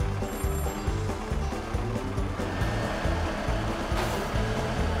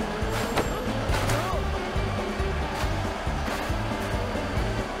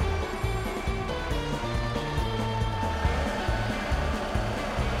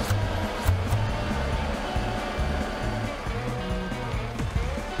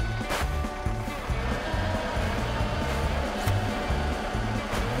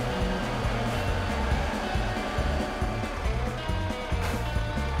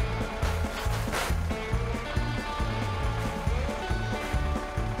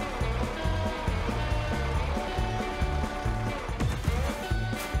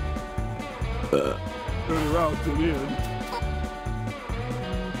 Better out than in.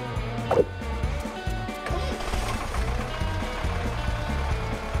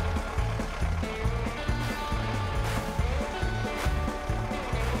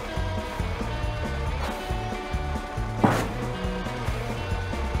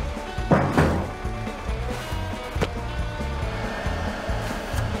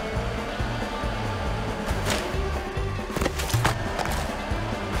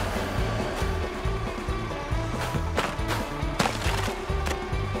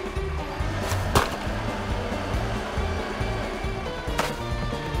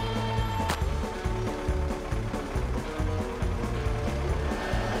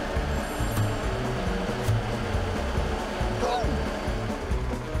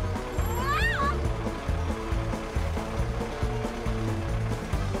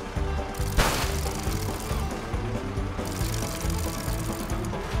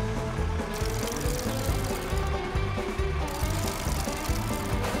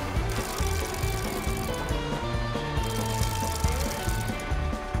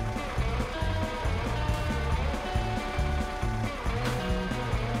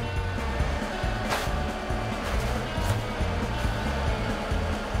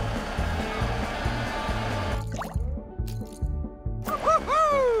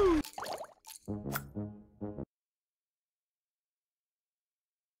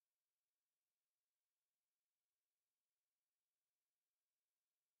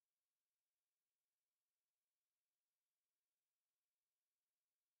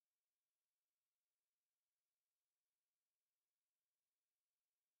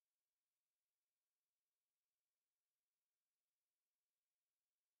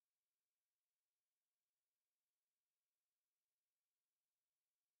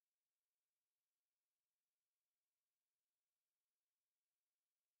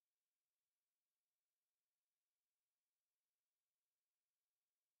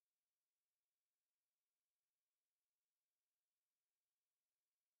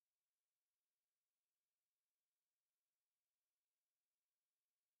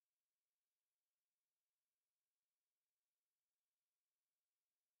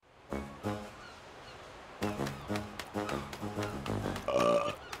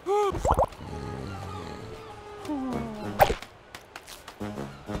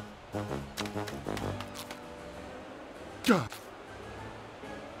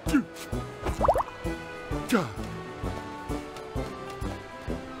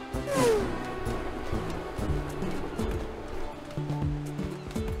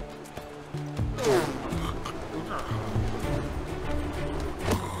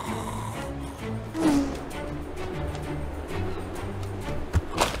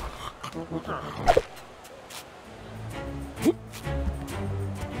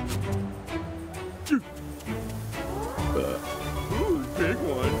 Big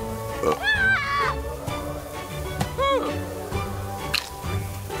one.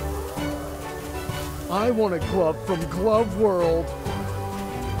 I want a glove from Glove World.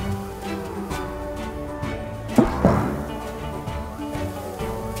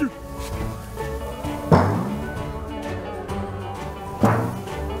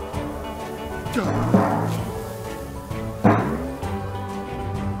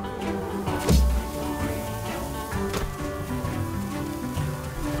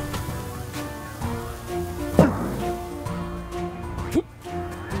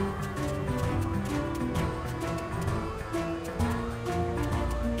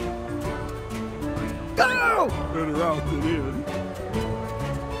 Better out than in.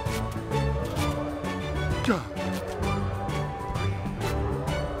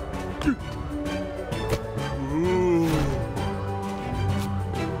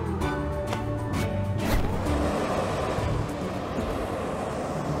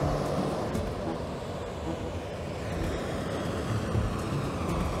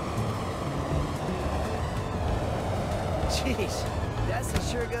 Sheesh,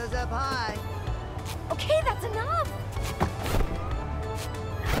 Dessa sure goes up high. Okay, that's enough.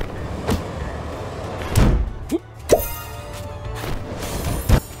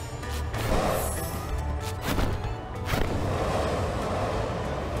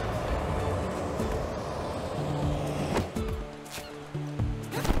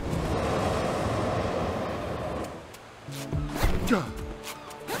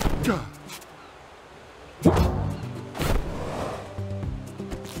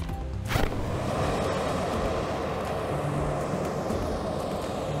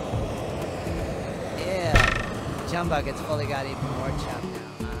 Chum bucket's fully got even more chum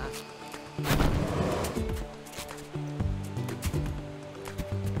now, huh?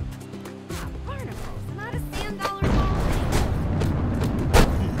 Barnacles, not a sand dollar ball.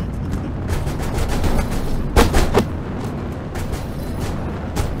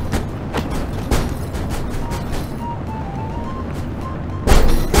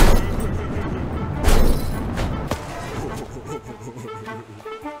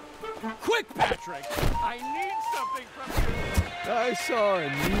 Quick, Patrick! I need something from you! I saw a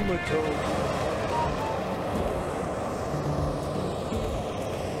nematode.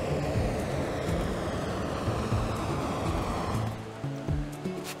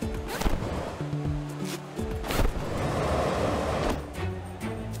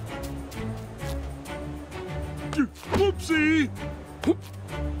 Whoopsie!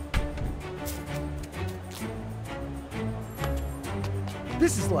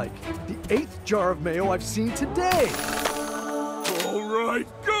 This is like the 8th jar of mayo I've seen today. All right,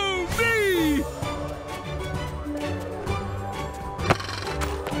 go me!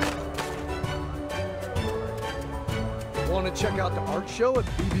 Want to check out the art show at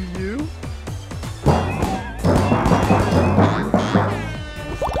BBU?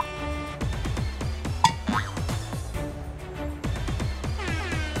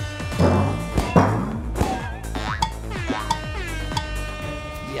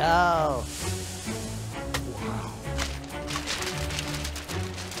 Yo.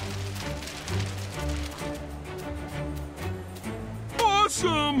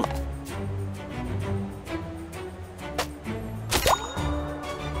 Awesome!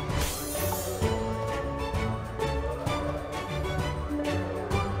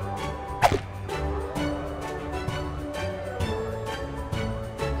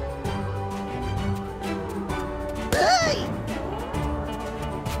 Hey!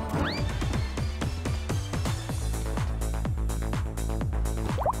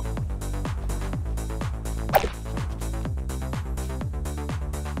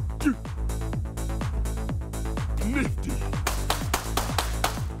 Nifty!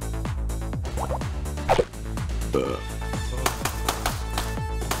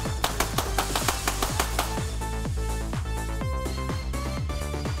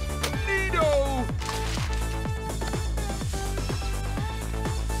 Neato!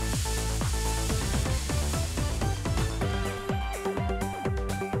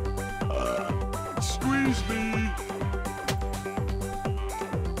 Squeeze me!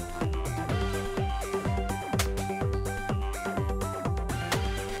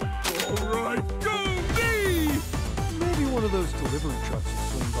 All right, go me! Maybe one of those delivery trucks will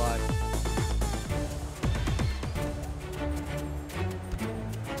swing by.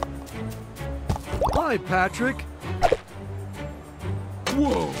 Hi, Patrick.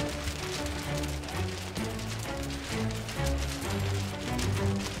 Whoa!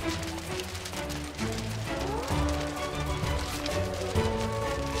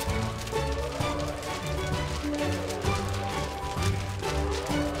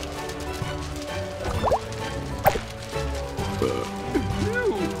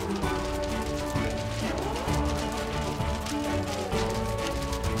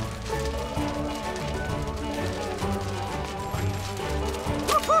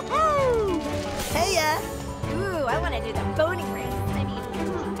 Hey, Ooh, I want to do the boating race. I mean,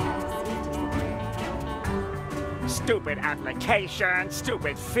 Stupid application,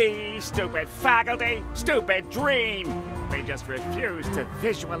 stupid fee, stupid faculty, stupid dream. We just refuse to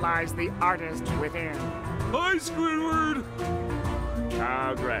visualize the artist within. Hi, Squidward!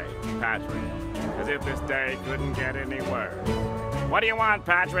 Oh, great, Patrick. As if this day couldn't get any worse. What do you want,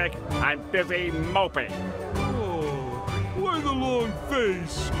 Patrick? I'm busy moping. Oh, why the long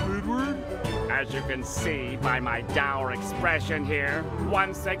face, Squidward? As you can see by my dour expression here,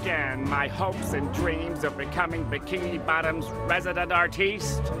 once again, my hopes and dreams of becoming Bikini Bottom's resident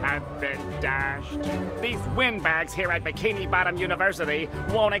artiste have been dashed. These windbags here at Bikini Bottom University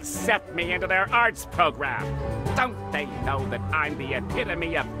won't accept me into their arts program. Don't they know that I'm the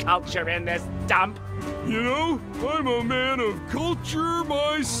epitome of culture in this dump? You know, I'm a man of culture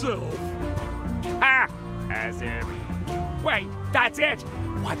myself. Ah, as if. Wait, that's it!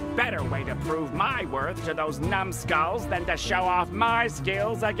 What better way to prove my worth to those numbskulls than to show off my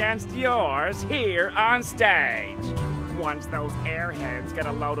skills against yours here on stage? Once those airheads get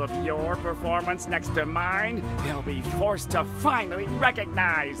a load of your performance next to mine, they'll be forced to finally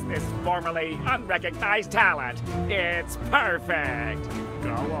recognize this formerly unrecognized talent. It's perfect!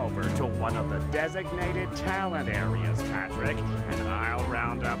 Go over to one of the designated talent areas, Patrick, and I'll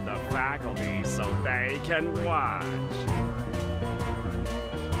round up the faculty so they can watch.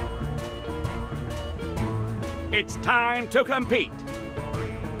 It's time to compete.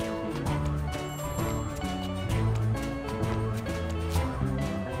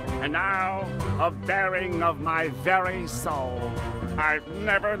 And now, a bearing of my very soul. I've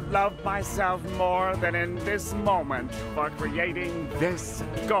never loved myself more than in this moment for creating this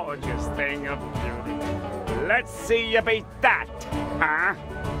gorgeous thing of beauty. Let's see you beat that, huh?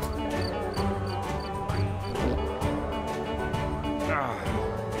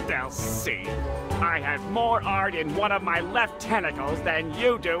 They'll see. I have more art in one of my left tentacles than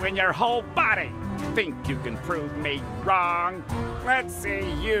you do in your whole body. Think you can prove me wrong? Let's see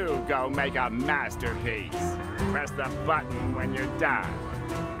you go make a masterpiece. Press the button when you're done.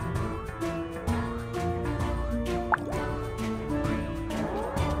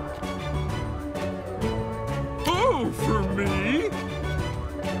 Oh, for me?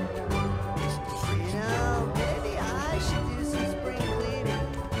 You know, maybe I should do some spring cleaning.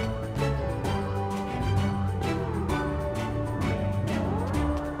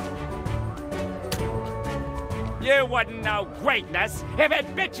 You wouldn't know greatness if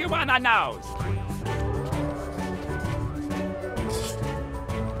it bit you on the nose.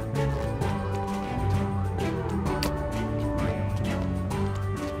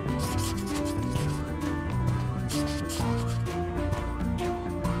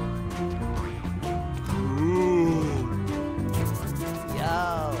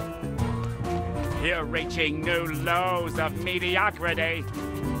 Yo. You're reaching new lows of mediocrity.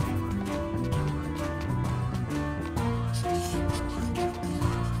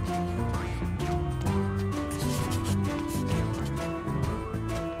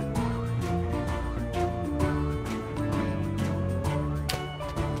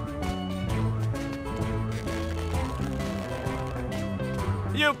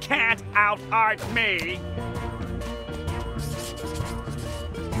 You can't out-art me!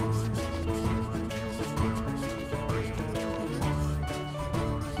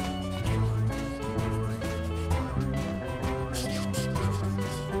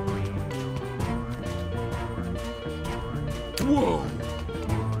 Whoa!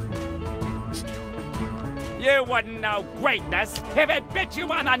 You wouldn't know greatness if it bit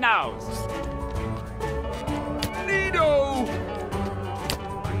you on the nose! Neato!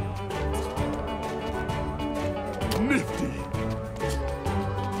 Nifty!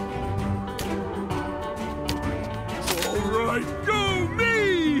 All right, go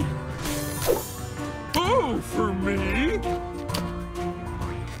me! Oh, for me?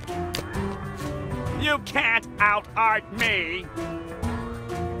 You can't out-art me!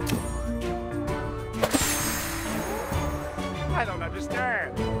 I don't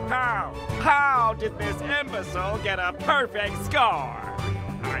understand. How did this imbecile get a perfect score?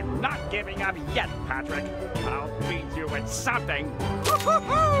 I'm not giving up yet, Patrick. I'll beat you with something.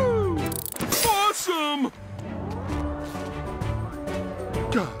 Woo-hoo-hoo! Awesome!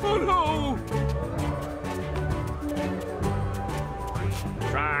 Oh no!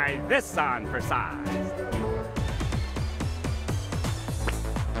 Try this on for size.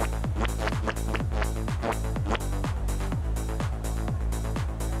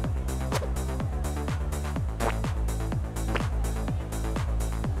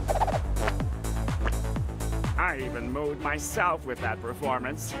 I even moved myself with that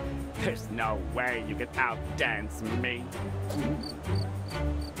performance. There's no way you could outdance me.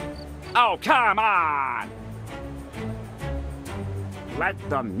 Oh, come on! Let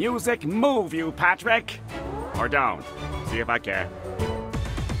the music move you, Patrick. Or don't. See if I care.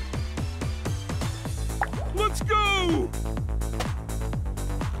 Let's go!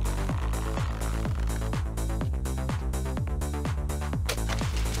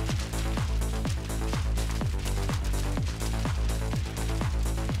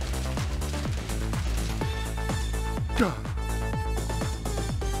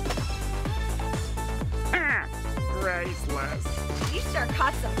 Graceless. You sure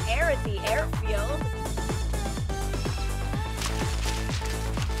caught some air at the airfield.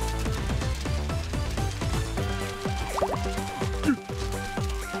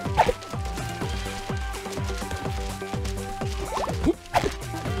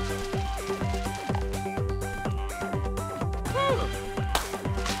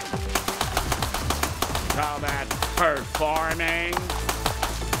 Call that performing?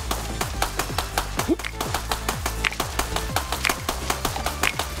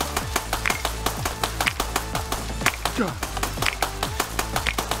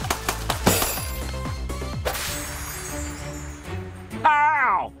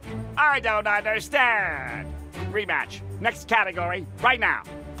 How? I don't understand. Rematch. Next category, right now.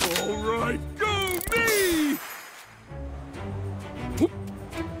 All right, go me!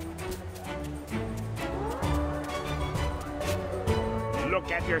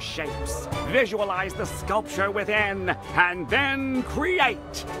 Look at your shapes. Visualize the sculpture within, and then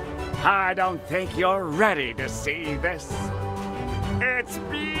create. I don't think you're ready to see this. It's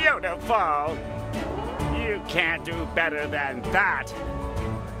beautiful. You can't do better than that.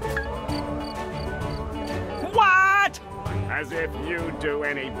 What? As if you do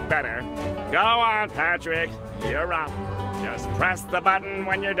any better. Go on, Patrick. You're up. Just press the button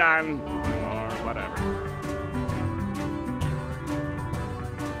when you're done, or whatever.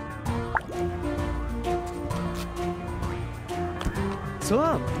 What's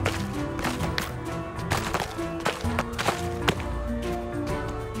up?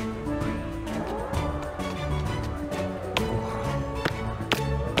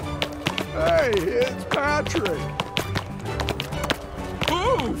 Hey, it's Patrick.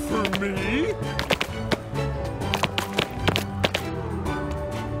 Oh, for me?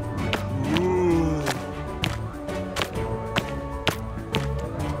 Ooh.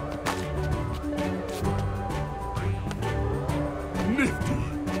 Nifty.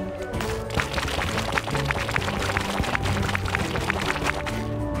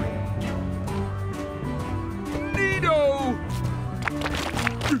 Neato.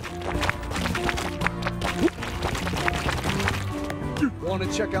 Want to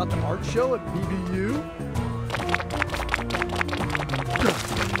check out the art show at BBU?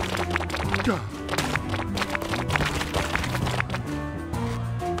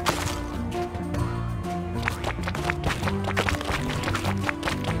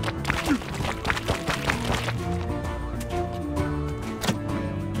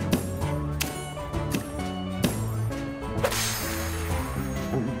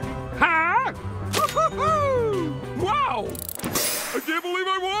 Huh? Wow! I can't believe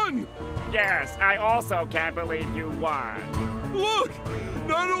I won! Yes, I also can't believe you won. Look!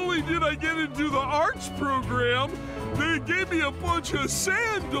 Not only did I get into the arts program, they gave me a bunch of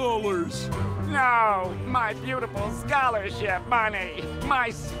sand dollars. No, my beautiful scholarship money. My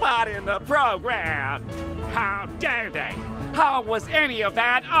spot in the program. How dare they? How was any of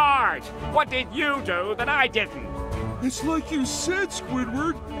that art? What did you do that I didn't? It's like you said,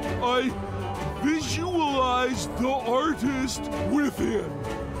 Squidward. I visualized the artist within.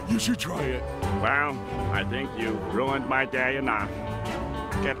 You should try it. Well, I think you ruined my day enough.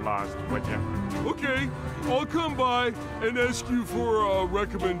 Get lost, would you? Okay, I'll come by and ask you for a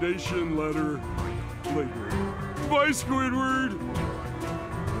recommendation letter later. Bye, Squidward.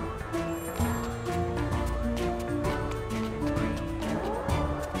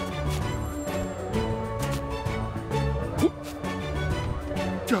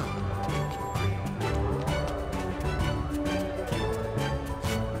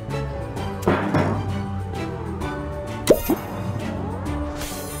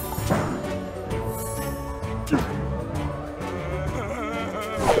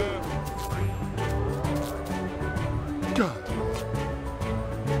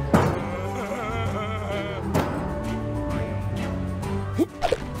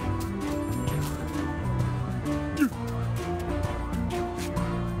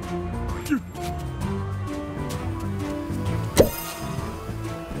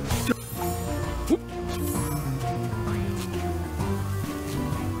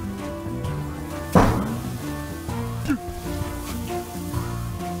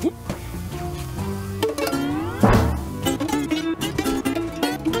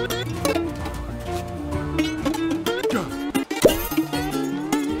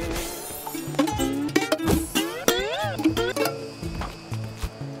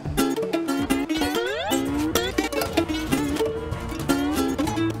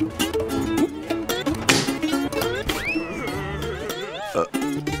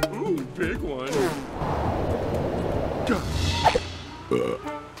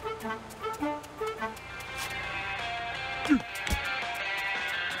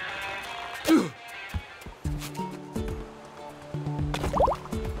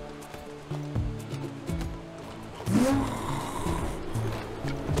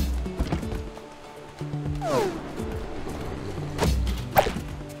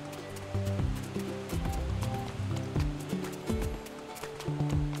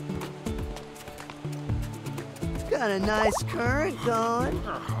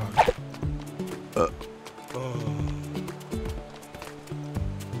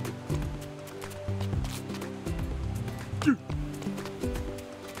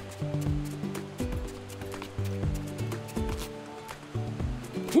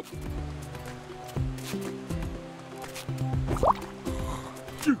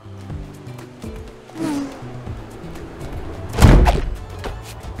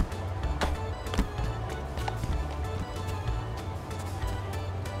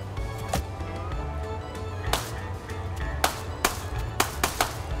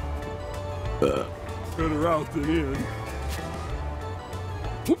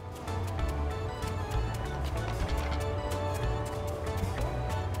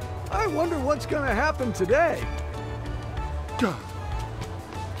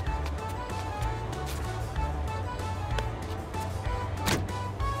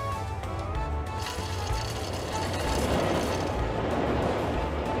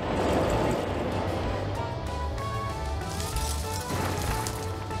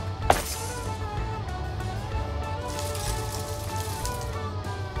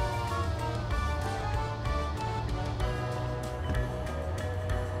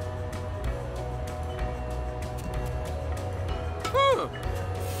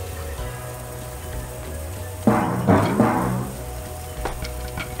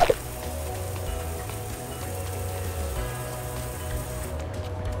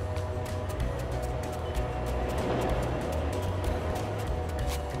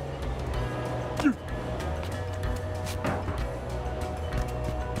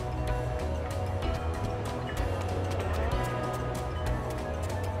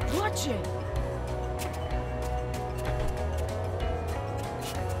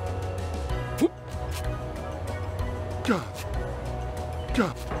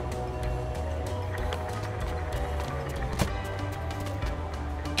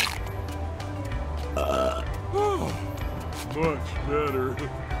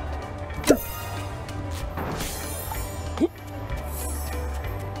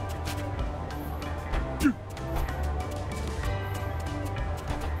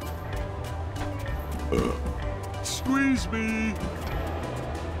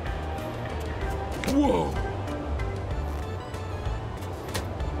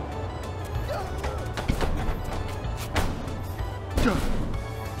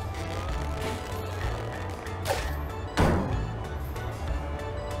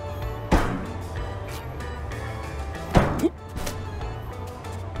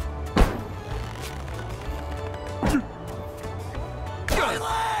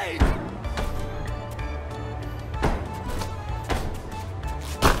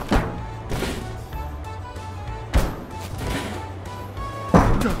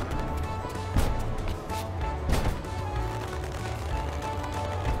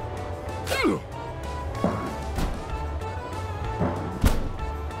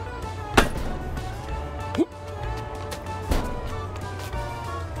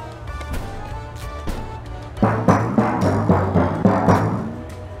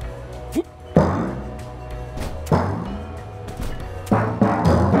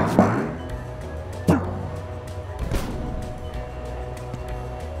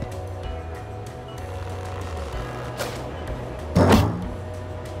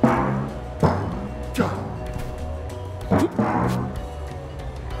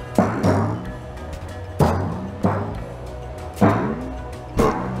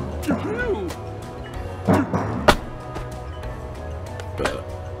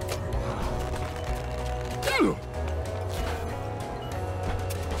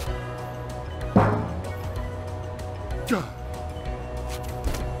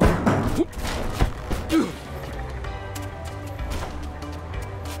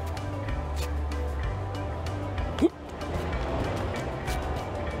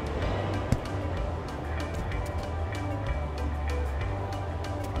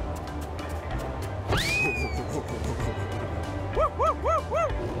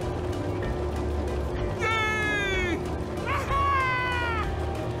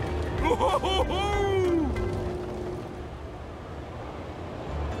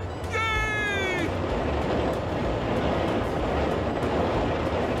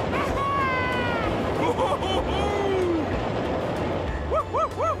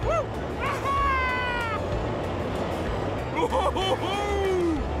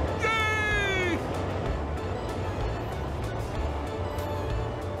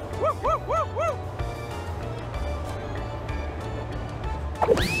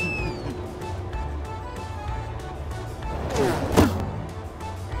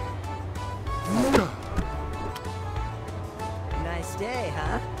 day,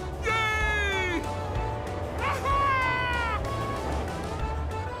 huh? Yay!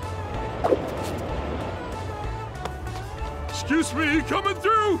 Excuse me, coming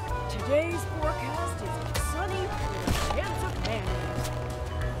through! Today's forecast is sunny with a chance of mayonnaise.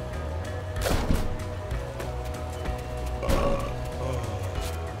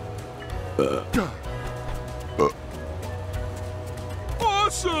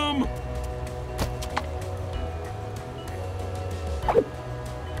 Awesome!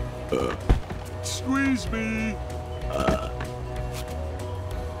 Squeeze me.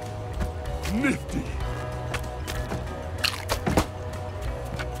 Nifty.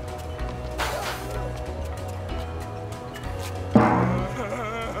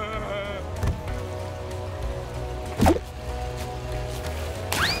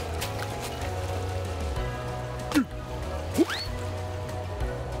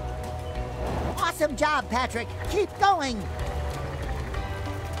 Awesome job, Patrick. Keep going.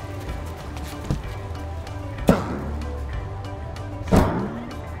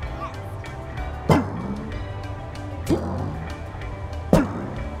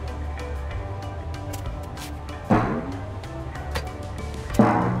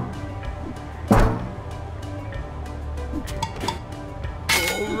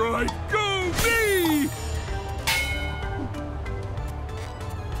 All right, go me!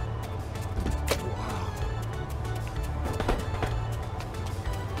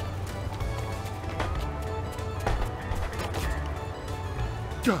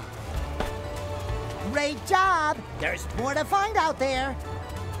 Great job. There's more to find out there.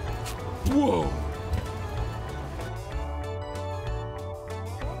 Whoa!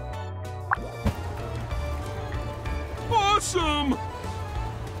 Awesome!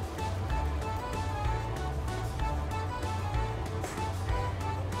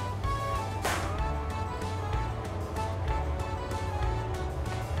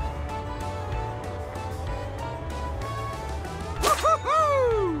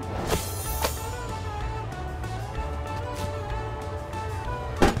 Woo-hoo-hoo!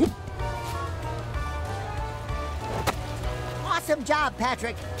 Awesome job,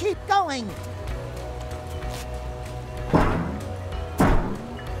 Patrick. Keep going.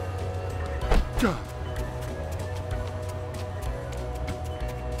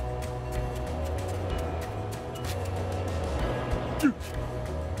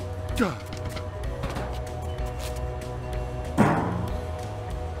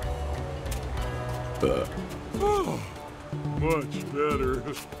 Oh, much better.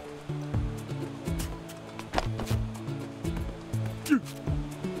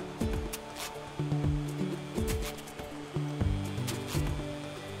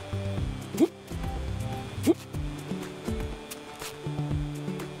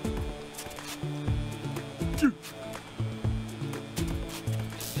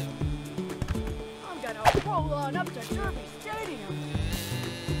 I'm gonna roll on up to Derby Stadium.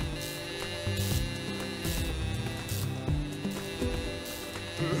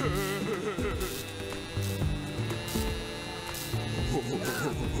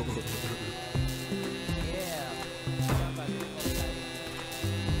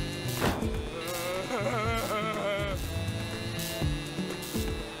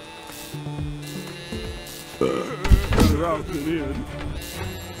 Better out than in.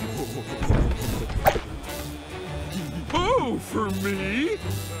 Oh, for me?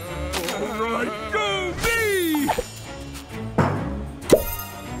 All right, go me!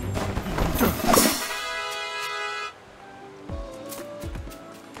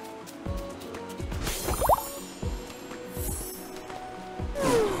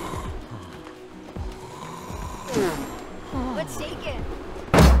 Let's take it.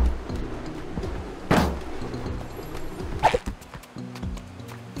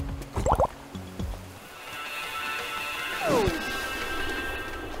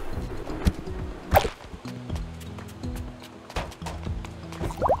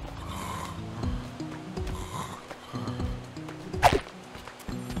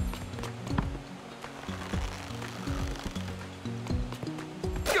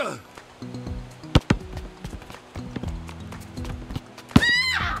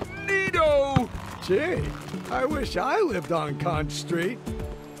 Neato! Gee, I wish I lived on Conch Street.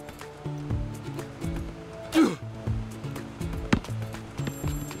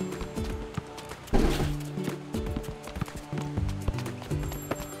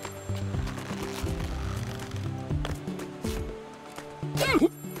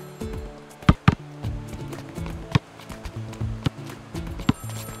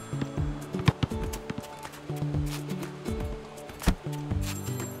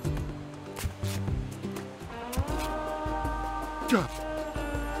 Is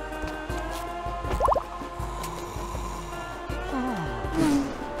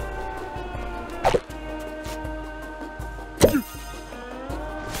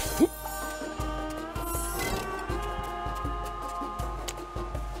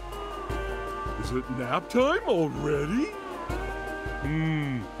it nap time already?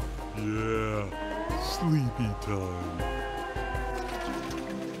 Yeah, sleepy time.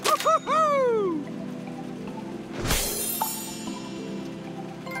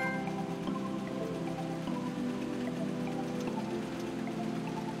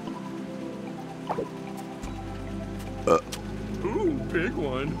 Ooh, big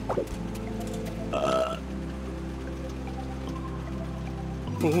one.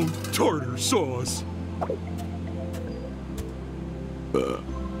 Oh, tartar sauce.